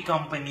Korooti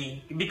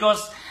Company.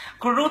 Because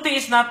Korooti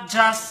is not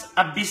just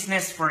a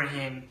business for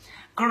him.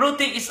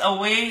 Korooti is a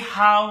way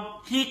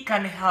how he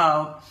can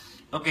help,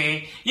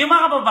 okay, yung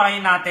mga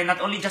kababayan natin,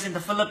 not only just in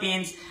the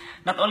Philippines,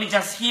 not only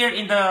just here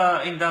in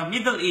the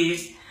Middle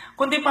East,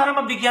 kundi para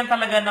mabigyan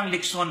talaga ng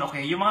leksyon,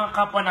 okay, yung mga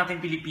kapwa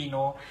natin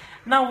Pilipino,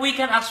 na we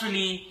can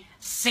actually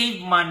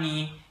save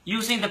money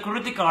using the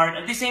Korooti card.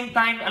 At the same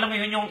time, alam mo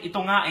yun, yung ito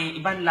nga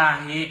ibang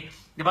lahi,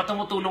 di ba,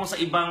 tumutulong sa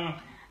ibang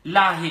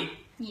lahi,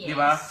 yes, di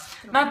ba?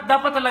 Na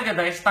dapat talaga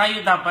guys,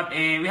 tayo dapat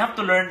we have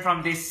to learn from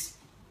this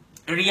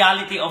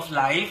reality of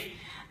life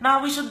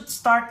na we should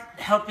start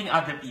helping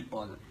other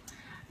people.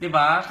 Di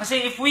ba?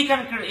 Kasi if we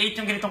can create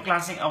yung ganitong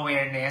klaseng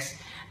awareness,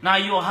 na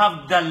you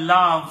have the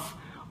love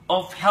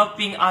of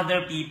helping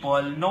other people,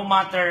 no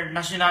matter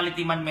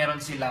nationality man meron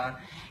sila,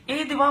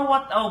 di ba,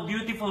 what a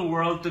beautiful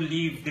world to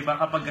live, di ba,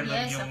 kapag ganun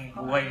yes, yung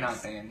buhay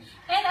natin.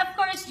 And of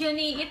course,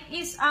 Junie, it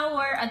is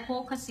our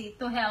advocacy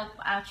to help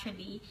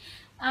actually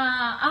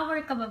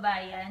our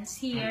kababayans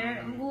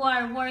here who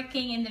are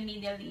working in the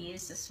Middle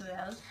East as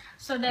well.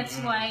 So that's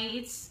why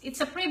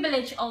it's a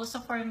privilege also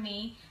for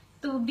me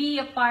to be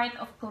a part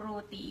of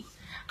Korooti.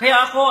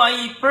 Kaya ako,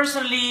 I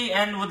personally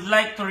and would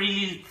like to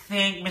really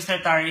thank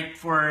Mr. Tarek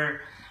for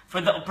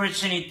the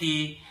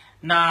opportunity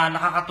na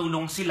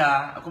nakakatulong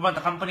sila.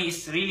 The company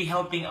is really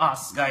helping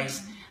us,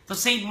 guys, to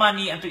save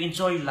money and to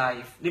enjoy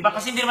life. Di ba?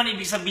 Kasi hindi naman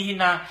ibig sabihin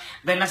na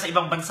dahil nasa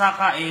ibang bansa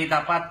ka,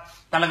 dapat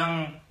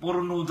talagang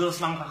puro noodles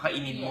lang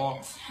kakainin mo.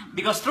 Yes.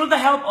 Because through the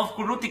help of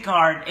Korooti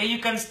card,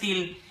 you can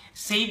still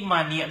save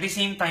money at the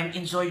same time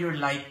enjoy your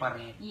life pa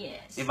rin.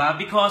 Yes. Di ba?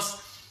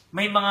 Because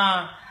may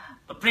mga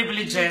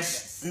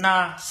privileges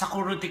na sa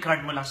Korooti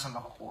card mo lang siya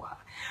makukuha.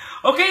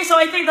 Okay, so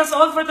I think that's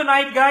all for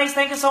tonight, guys.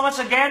 Thank you so much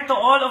again to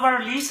all of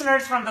our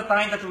listeners from the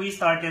time that we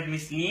started,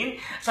 Miss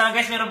Lynn. Sana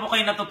guys, meron po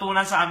kayo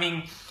natutunan sa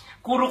aming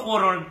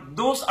kuro-kuro.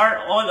 Those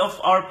are all of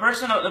our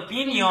personal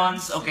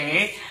opinions,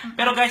 okay?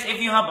 Pero guys, if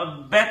you have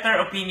a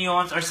better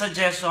opinions or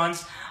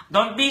suggestions,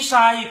 don't be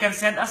shy. You can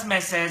send us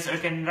message or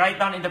you can write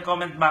down in the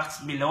comment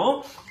box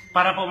below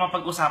para po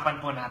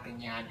mapag-usapan po natin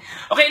yan.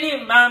 Okay,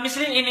 Miss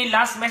Lynn, any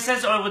last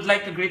message or would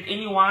like to greet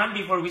anyone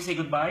before we say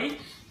goodbye?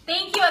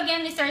 Thank you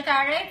again, Mr.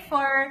 Tarek,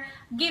 for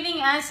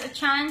giving us a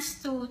chance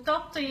to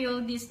talk to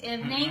you this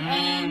evening.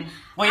 And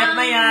Puyat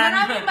na yan.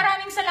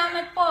 maraming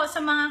salamat po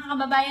sa mga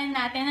kababayan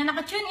natin na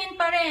naka-tune in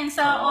pa rin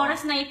sa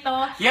oras na ito.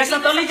 Yes,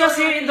 not only just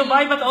here in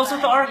Dubai, but also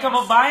to our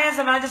kababayan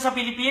na nandiyan sa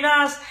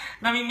Pilipinas.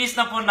 Namimiss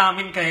na po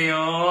namin kayo.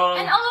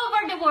 And all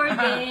over the world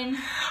din.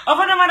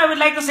 Ako naman, I would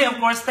like to say, of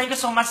course, thank you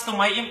so much to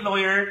my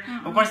employer,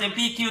 of course,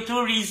 MPQ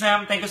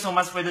Tourism. Thank you so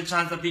much for the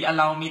chance that they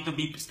allow me to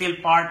be still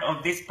part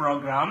of this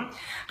program.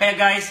 Kaya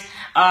guys,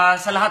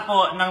 sa lahat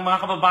po ng mga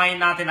kababayan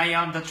natin, I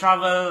am the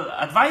travel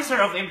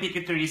advisor of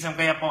MPQ Tourism.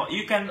 Kaya po,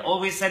 you can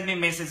always send me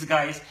message,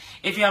 guys,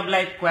 if you have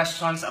like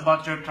questions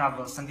about your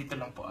travels. Nandito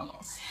lang po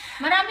ako. Yes.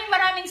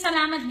 Maraming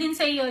salamat din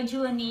sa iyo,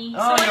 Junie.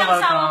 Oh, you're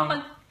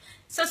welcome.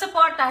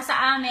 Suporta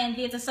sa amin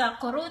dito sa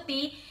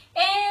Korooti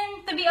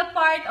and to be a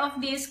part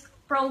of this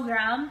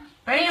program.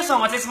 Thank you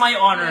so much. It's my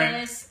honor.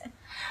 Yes.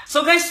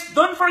 So guys,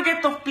 don't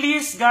forget to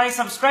please, guys,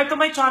 subscribe to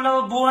my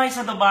channel, Buhay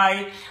sa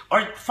Dubai,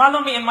 or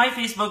follow me in my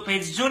Facebook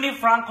page, Junie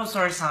Franco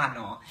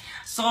Sorsano.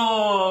 So,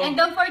 and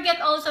don't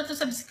forget also to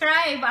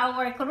subscribe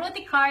our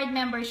Korooti card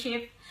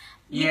membership.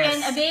 You yes,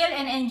 can avail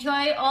and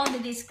enjoy all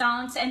the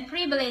discounts and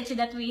privilege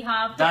that we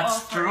have to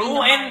that's offer. true.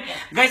 And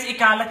guys,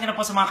 ikalat nyo na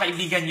po sa mga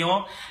kaibigan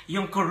nyo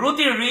yung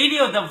Korooti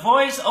Radio, the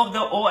voice of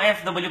the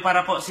OFW,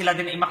 para po sila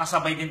din ay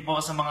makasabay din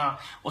po sa mga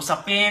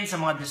usapin, sa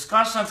mga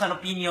discussions and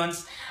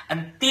opinions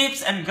and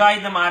tips and guide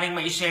na maaaring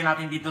ma-share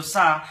natin dito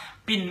sa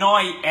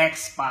Pinoy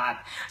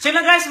expat. So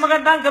yun lang guys,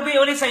 magandang gabi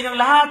ulit sa inyong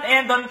lahat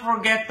and don't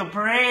forget to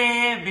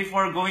pray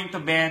before going to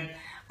bed.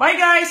 Bye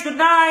guys! Good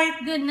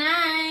night! Good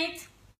night!